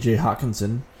T.J.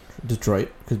 Hawkinson,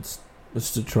 Detroit, because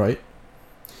it's Detroit.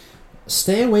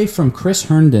 Stay away from Chris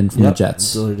Herndon from the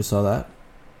Jets. Literally just saw that.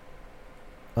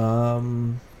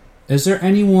 Is there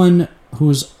anyone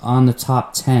who's on the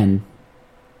top 10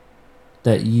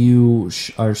 that you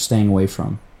are staying away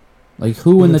from? Like,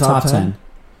 who in the top 10?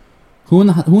 Who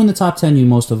in the top 10 you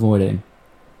most avoiding?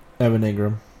 Evan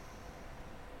Ingram.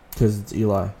 Because it's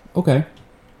Eli. Okay.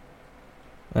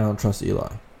 I don't trust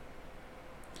Eli.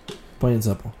 Plain and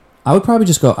simple. I'd probably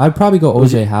go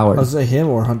OJ Howard. I was say him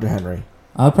or Hunter Henry.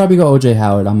 I'll probably go OJ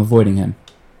Howard. I'm avoiding him.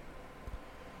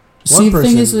 One person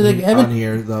thing is, like, on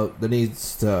here though that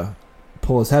needs to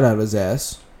pull his head out of his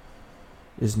ass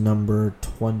is number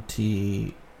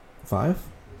 25.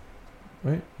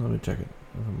 Right? Let me check it.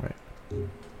 If I'm right.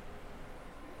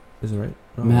 Is it right?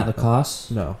 Oh, Matt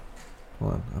Lacoste? No.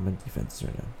 Hold on. I'm in defense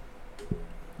right now.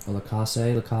 Lacoste?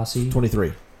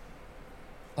 23.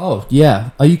 Oh, yeah.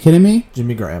 Are you kidding me?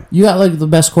 Jimmy Graham. You got, like, the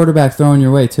best quarterback throwing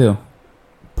your way, too.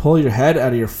 Pull your head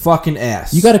out of your fucking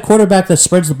ass. You got a quarterback that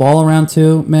spreads the ball around,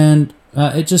 too, man.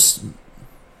 It just...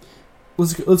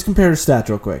 Let's compare his stats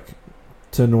real quick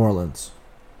to New Orleans.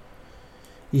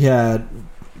 He had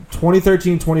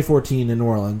 2013-2014 in New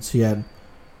Orleans. He had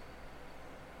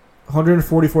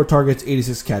 144 targets,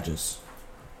 86 catches,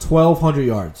 1,200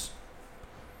 yards,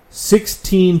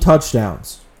 16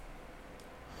 touchdowns.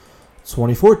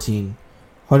 2014,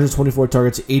 124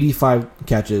 targets, 85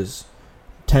 catches,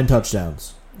 10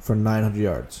 touchdowns for 900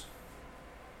 yards.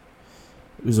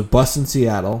 It was a bust in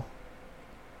Seattle,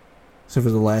 except for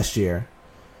the last year.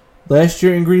 Last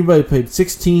year in Green Bay, he played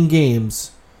 16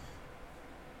 games,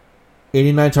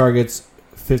 89 targets,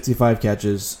 55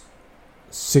 catches,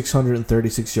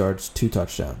 636 yards, 2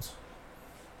 touchdowns.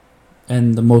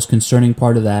 And the most concerning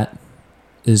part of that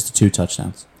is the 2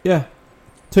 touchdowns. Yeah,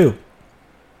 2.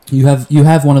 You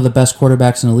have one of the best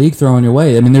quarterbacks in the league throwing your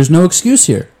way. I mean, there's no excuse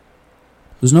here.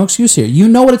 There's no excuse here. You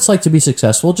know what it's like to be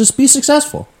successful. Just be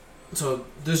successful. So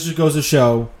this just goes to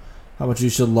show how much you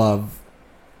should love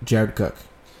Jared Cook.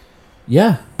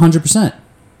 Yeah, 100%.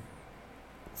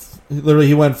 Literally,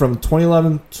 he went from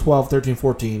 2011, 12, 13,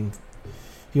 14.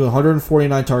 He went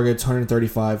 149 targets,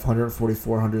 135,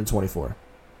 144, 124.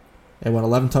 And went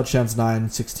 11 touchdowns, 9,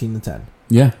 16, and 10.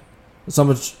 Yeah. That's how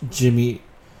much Jimmy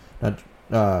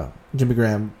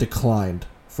Graham declined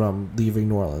from leaving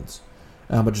New Orleans.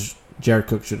 And how much Jared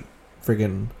Cook should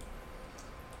friggin'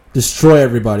 destroy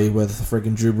everybody with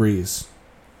friggin' Drew Brees.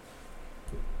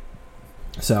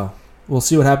 So, we'll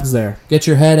see what happens there. Get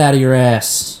your head out of your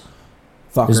ass.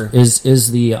 Fucker.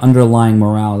 Is the underlying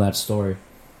morale of that story.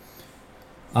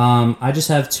 I just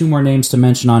have 2 more names to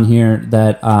mention on here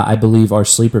that I believe are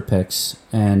sleeper picks,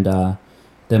 and then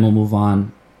we'll move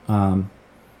on. One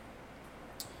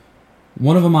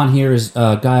of them on here is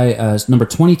guy number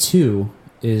 22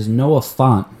 is Noah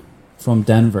Fant from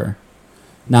Denver.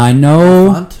 Now I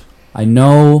know Hunt?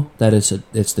 that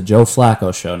it's the Joe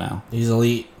Flacco show now. He's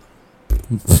elite.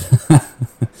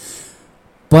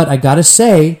 But I gotta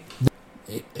say,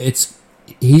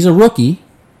 he's a rookie.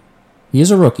 He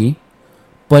is a rookie,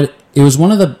 but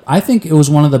I think it was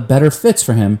one of the better fits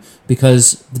for him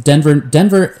because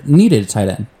Denver needed a tight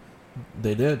end.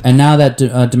 They did. And now that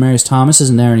Demaryius Thomas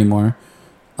isn't there anymore,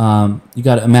 you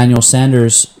got Emmanuel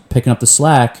Sanders picking up the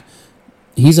slack.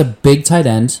 He's a big tight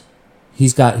end. He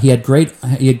had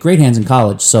great hands in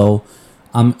college. So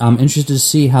I'm interested to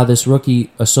see how this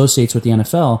rookie associates with the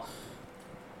NFL.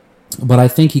 But I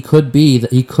think he could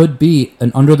be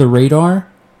an under the radar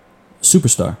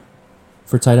superstar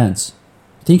for tight ends.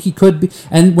 I think he could be.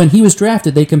 And when he was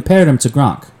drafted, they compared him to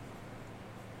Gronk.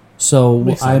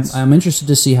 So I'm interested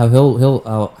to see how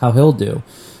he'll do.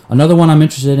 Another one I'm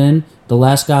interested in, the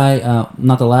last guy,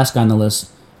 not the last guy on the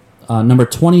list, number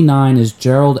 29 is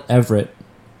Gerald Everett.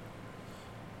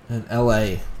 In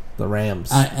L.A., the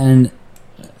Rams. And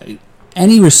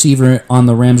any receiver on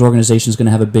the Rams organization is going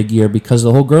to have a big year because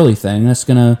of the whole Gurley thing.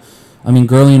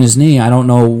 Gurley and his knee, I don't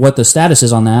know what the status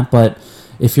is on that, but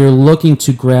if you're looking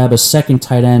to grab a second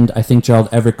tight end, I think Gerald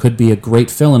Everett could be a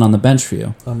great fill-in on the bench for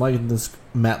you. I'm liking this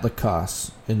Matt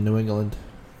Lacoste in New England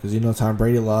because Tom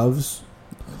Brady loves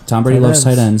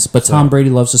tight ends, but Tom Brady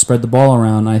loves to spread the ball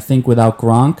around. I think without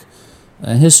Gronk,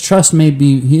 his trust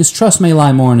may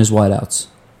lie more in his wideouts.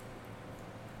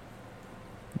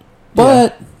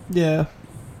 But yeah,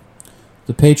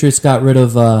 the Patriots got rid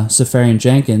of Safarian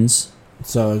Jenkins,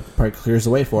 so it probably clears the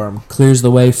way for him. Clears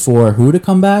the way for who to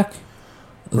come back?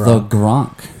 Gronk. The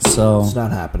Gronk. So it's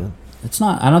not happening. It's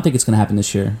not. I don't think it's going to happen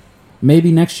this year.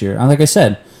 Maybe next year. Like I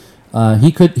said,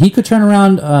 he could turn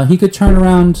around. He could turn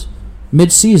around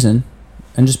mid-season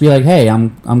and just be like, "Hey,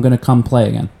 I'm going to come play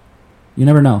again." You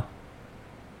never know.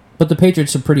 But the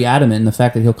Patriots are pretty adamant in the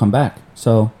fact that he'll come back.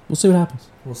 So we'll see what happens.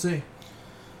 We'll see.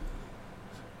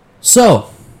 So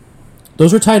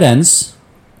those were tight ends.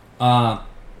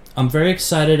 I'm very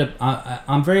excited.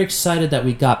 I'm very excited that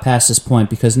we got past this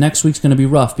point because next week's going to be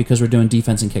rough because we're doing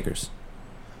defense and kickers.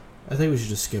 I think we should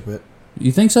just skip it.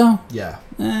 You think so? Yeah.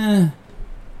 I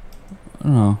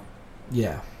don't know.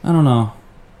 Yeah. I don't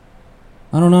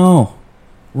know.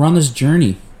 We're on this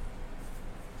journey.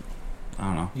 I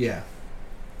don't know. Yeah.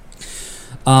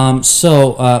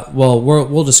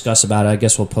 We'll discuss about it. I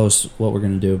guess we'll post what we're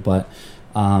going to do. But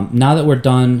now that we're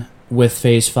done with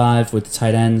Phase 5 with the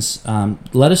tight ends,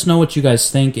 let us know what you guys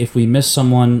think. If we miss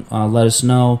someone, let us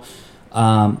know.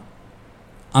 I'm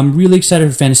really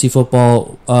excited for fantasy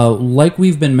football. Like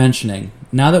we've been mentioning,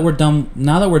 now that we're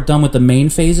done with the main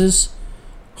phases,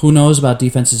 who knows about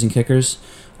defenses and kickers?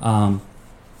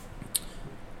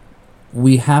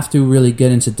 We have to really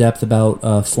get into depth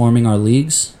about forming our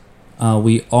leagues.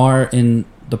 We are in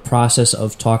the process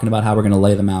of talking about how we're going to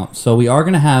lay them out. So we are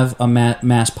going to have a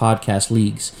mass podcast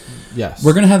leagues. Yes.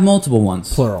 We're going to have multiple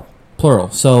ones. Plural.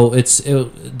 So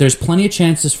there's plenty of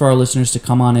chances for our listeners to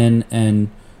come on in and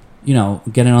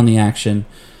get in on the action.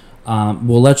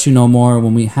 We'll let you know more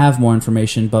when we have more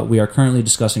information, but we are currently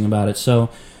discussing about it. So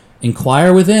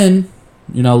inquire within.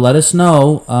 Let us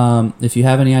know if you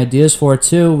have any ideas for it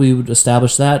too. We would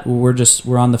establish that.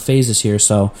 We're on the phases here,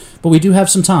 so but we do have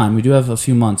some time. We do have a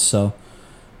few months, so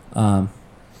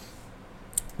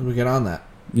we get on that.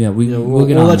 Yeah,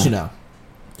 we'll let you know.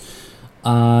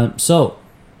 So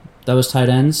that was tight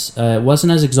ends. It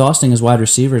wasn't as exhausting as wide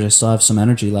receivers. I still have some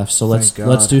energy left. So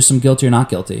let's do some guilty or not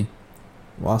guilty.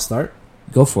 Well, I'll start.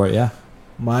 Go for it. Yeah.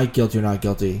 My guilty or not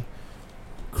guilty.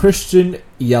 Christian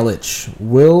Yelich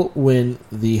will win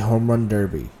the home run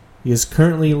derby. He is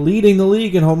currently leading the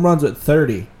league in home runs at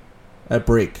 30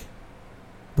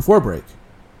 before break.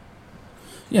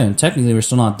 Yeah, and technically we're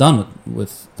still not done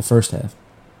with the first half.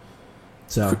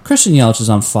 So Christian Yelich is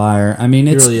on fire. I mean,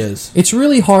 it really is. It's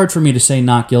really hard for me to say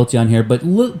not guilty on here, but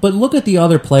look at the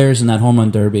other players in that home run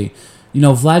derby.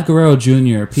 Vlad Guerrero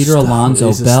Jr., Peter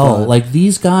Alonso, Bell. Like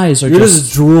these guys are. You're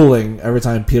just drooling every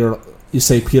time you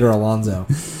say Peter Alonso.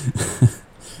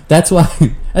 That's why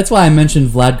I mentioned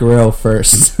Vlad Guerrero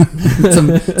first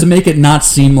to make it not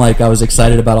seem like I was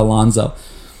excited about Alonso.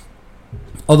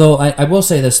 Although I will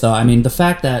say this though, I mean the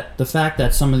fact that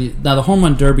some of the home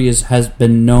run derby has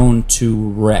been known to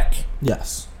wreck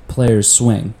players'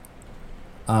 swing.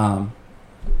 I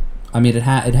mean it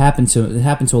happened to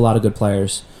a lot of good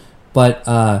players, but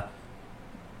I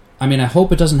mean I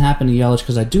hope it doesn't happen to Yelich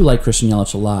because I do like Christian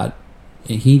Yelich a lot.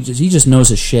 He just knows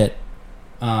his shit.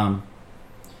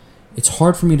 It's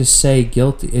hard for me to say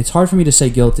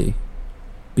guilty.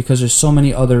 Because there's so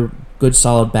many other good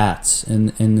solid bats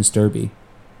in this derby.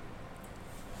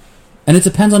 And it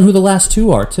depends on who the last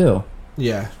two are, too.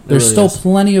 Yeah. There's really still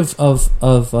plenty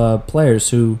of players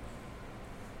who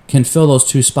can fill those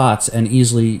two spots and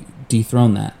easily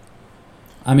dethrone that.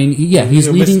 I mean, he's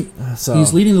leading.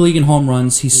 He's leading the league in home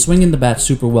runs. He's swinging the bat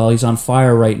super well. He's on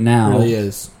fire right now. He really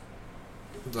is.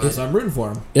 So I'm rooting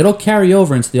for him. It'll carry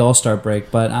over into the All-Star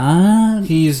break, but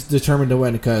he's determined to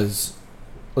win because,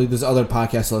 like, there's other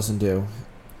podcasts I listen to.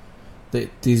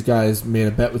 These guys made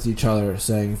a bet with each other,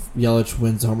 saying if Yelich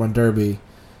wins the home run derby,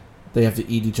 they have to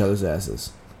eat each other's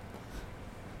asses.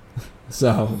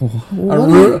 So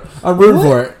I'm rooting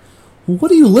for it. What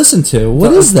do you listen to?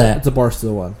 What is that? It's a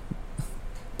Barstool one.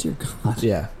 Dear God.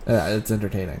 Yeah, it's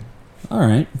entertaining. All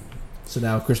right. So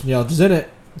now Christian Yelich is in it.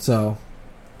 So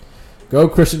go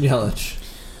Christian Yelich.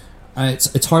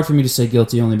 It's hard for me to say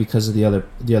guilty only because of the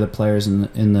other players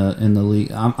in the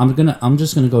league. I'm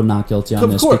just gonna go not guilty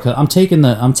on this because I'm taking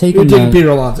Peter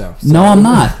Alonso. So. No, I'm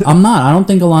not. I don't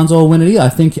think Alonso will win it either.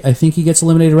 I think he gets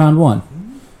eliminated round one.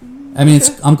 I mean,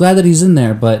 I'm glad that he's in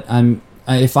there, but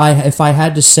if I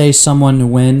had to say someone to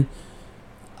win,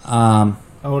 I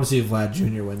want to see Vlad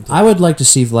Jr. win. Too. I would like to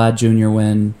see Vlad Jr.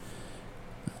 win.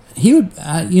 He would,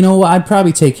 I'd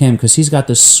probably take him because he's got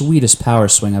the sweetest power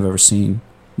swing I've ever seen.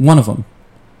 One of them.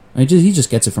 He just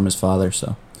gets it from his father,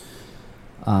 so.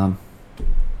 Yeah,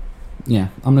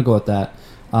 I'm going to go with that.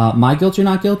 My guilty or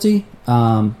not guilty?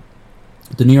 The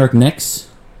New York Knicks.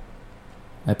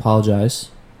 I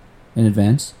apologize in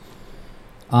advance.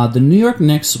 The New York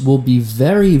Knicks will be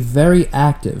very, very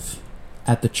active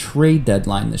at the trade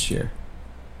deadline this year.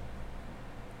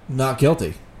 Not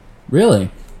guilty.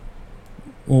 Really?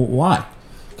 Well, why?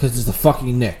 Because it's the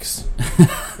fucking Knicks.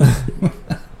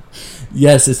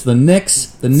 Yes, it's the Knicks.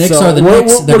 The Knicks are the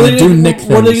Knicks. They're going to do Knick things.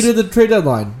 What are they going to do at the trade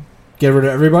deadline? Get rid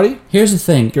of everybody? Here's the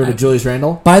thing. Get rid of Julius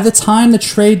Randle? By the time the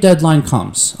trade deadline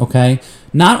comes, okay,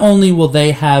 not only will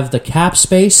they have the cap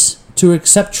space to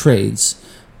accept trades,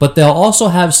 but they'll also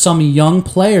have some young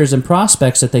players and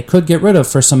prospects that they could get rid of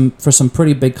for some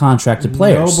pretty big contracted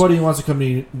players. Nobody wants to come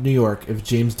to New York if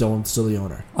James Dolan's still the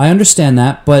owner. I understand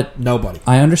that, but... Nobody.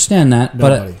 I understand that,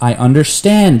 Nobody. But I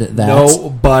understand that.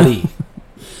 Nobody.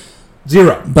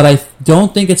 Zero. But I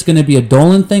don't think it's going to be a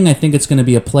Dolan thing. I think it's going to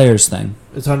be a players thing.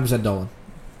 It's 100% Dolan.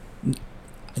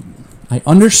 I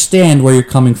understand where you're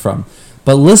coming from.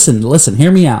 But listen,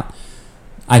 hear me out.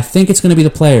 I think it's going to be the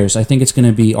players. I think it's going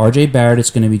to be R.J. Barrett.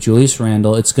 It's going to be Julius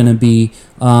Randle. It's going to be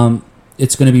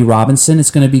Robinson.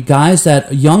 It's going to be guys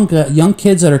that young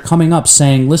kids that are coming up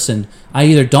saying, "Listen, I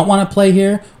either don't want to play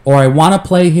here or I want to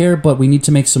play here, but we need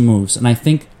to make some moves." And I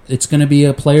think it's going to be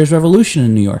a players' revolution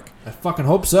in New York. I fucking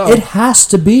hope so. It has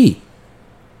to be.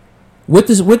 With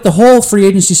the whole free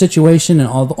agency situation and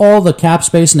all the cap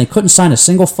space, and they couldn't sign a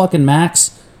single fucking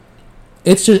max.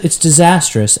 It's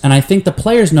disastrous, and I think the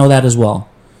players know that as well.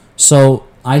 So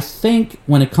I think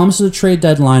when it comes to the trade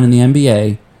deadline in the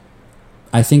NBA,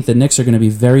 I think the Knicks are going to be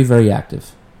very, very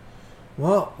active.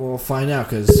 Well, we'll find out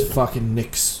because fucking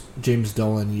Knicks, James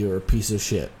Dolan, you're a piece of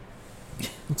shit.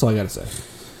 That's all I got to say.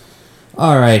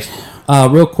 All right.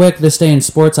 Real quick, this day in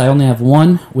sports, I only have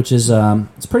one, which is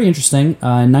it's pretty interesting.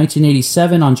 In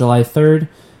 1987, on July 3rd,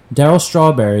 Darryl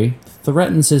Strawberry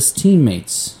threatens his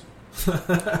teammates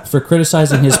for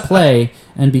criticizing his play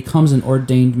and becomes an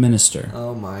ordained minister.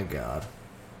 Oh, my God.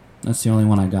 That's the only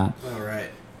one I got. All right.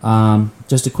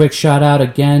 Just a quick shout-out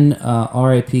again.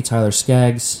 R.I.P. Tyler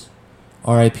Skaggs.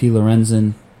 R.I.P.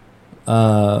 Lorenzen.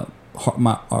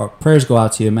 Our prayers go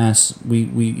out to you, Mass.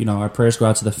 We our prayers go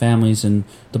out to the families and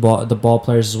the ball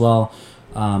players as well.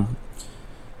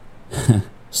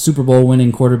 Super Bowl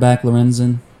winning quarterback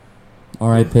Lorenzen,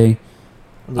 R.I.P.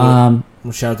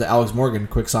 Shout out to Alex Morgan.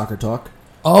 Quick soccer talk.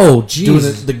 Oh, jeez,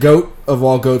 doing the goat of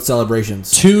all goat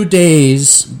celebrations. 2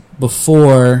 days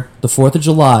before the 4th of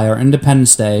July or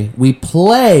Independence Day, we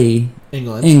play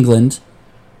England.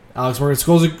 Alex Morgan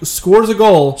scores a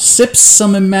goal. Sips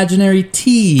some imaginary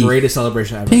tea. Greatest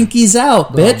celebration ever. Pinkies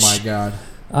out, bitch. Oh, my God.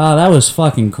 Oh, that was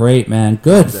fucking great, man.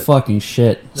 Good fucking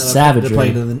shit. Savagery. They're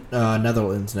playing in the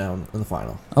Netherlands now in the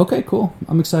final. Okay, cool.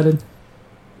 I'm excited.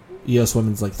 U.S.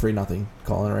 Women's like 3-0.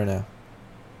 Calling it right now.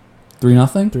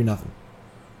 3-0? 3-0.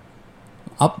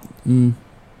 Up.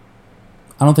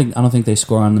 I don't think they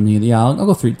score on them either. Yeah, I'll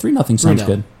go 3-0 sounds 3-0.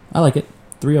 good. I like it.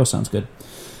 3-0 sounds good.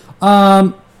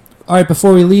 All right,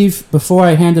 before we leave, before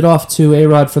I hand it off to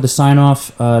Arod for the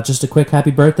sign-off, just a quick happy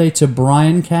birthday to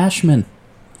Brian Cashman.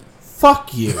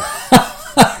 Fuck you.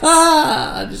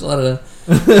 I just wanted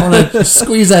to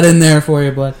squeeze that in there for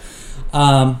you, bud.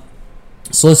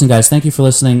 So listen, guys, thank you for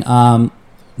listening.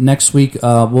 next week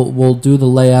we'll do the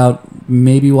layout.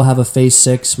 Maybe we'll have a phase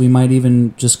 6. We might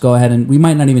even just go ahead and we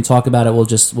might not even talk about it. We'll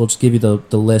just give you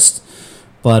the list.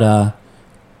 But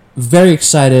very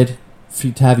excited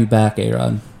to have you back,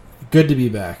 Arod. Good to be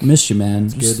back. Missed you, man.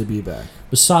 It's good to be back.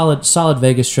 The solid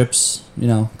Vegas trips,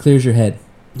 clears your head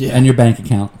and your bank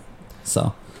account.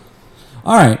 So,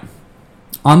 all right.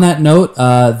 On that note,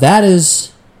 I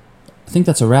think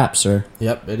that's a wrap, sir.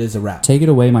 Yep, it is a wrap. Take it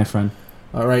away, my friend.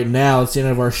 All right, now it's the end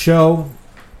of our show.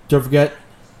 Don't forget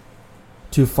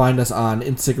to find us on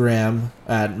Instagram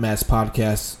at Mass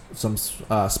Podcast, some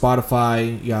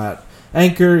Spotify, you got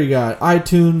Anchor, you got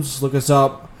iTunes. Look us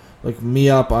up. Look me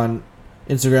up on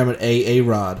Instagram at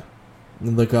Arod.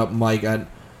 And look up Mike at...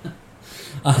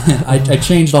 I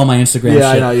changed all my Instagram shit.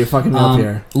 I know, you're fucking me up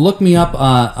here. Look me up.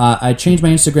 I changed my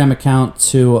Instagram account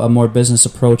to a more business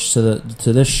approach to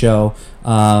this show.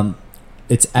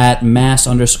 It's at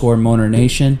 @mass_Motor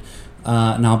Nation.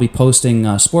 And I'll be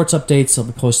posting sports updates. I'll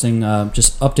be posting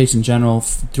just updates in general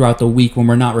throughout the week. When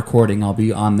we're not recording, I'll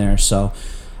be on there. So,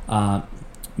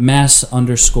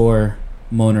 @mass_Motor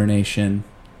Nation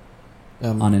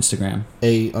on Instagram.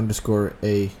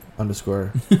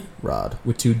 _Rod.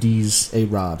 With 2 D's.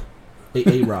 Arod.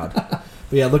 Arod. But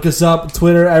yeah, look us up.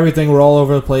 Twitter, everything. We're all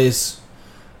over the place.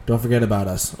 Don't forget about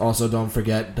us. Also, don't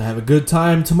forget to have a good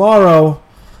time tomorrow.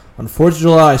 On 4th of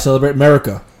July, celebrate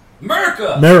America.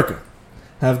 America.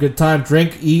 Have a good time.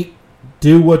 Drink, eat,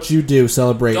 do what you do.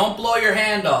 Celebrate. Don't blow your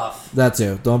hand off. That's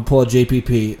it. Don't pull a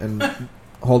JPP and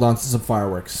hold on to some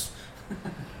fireworks.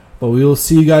 But we will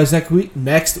see you guys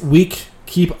next week.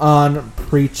 Keep on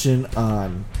preaching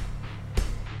on.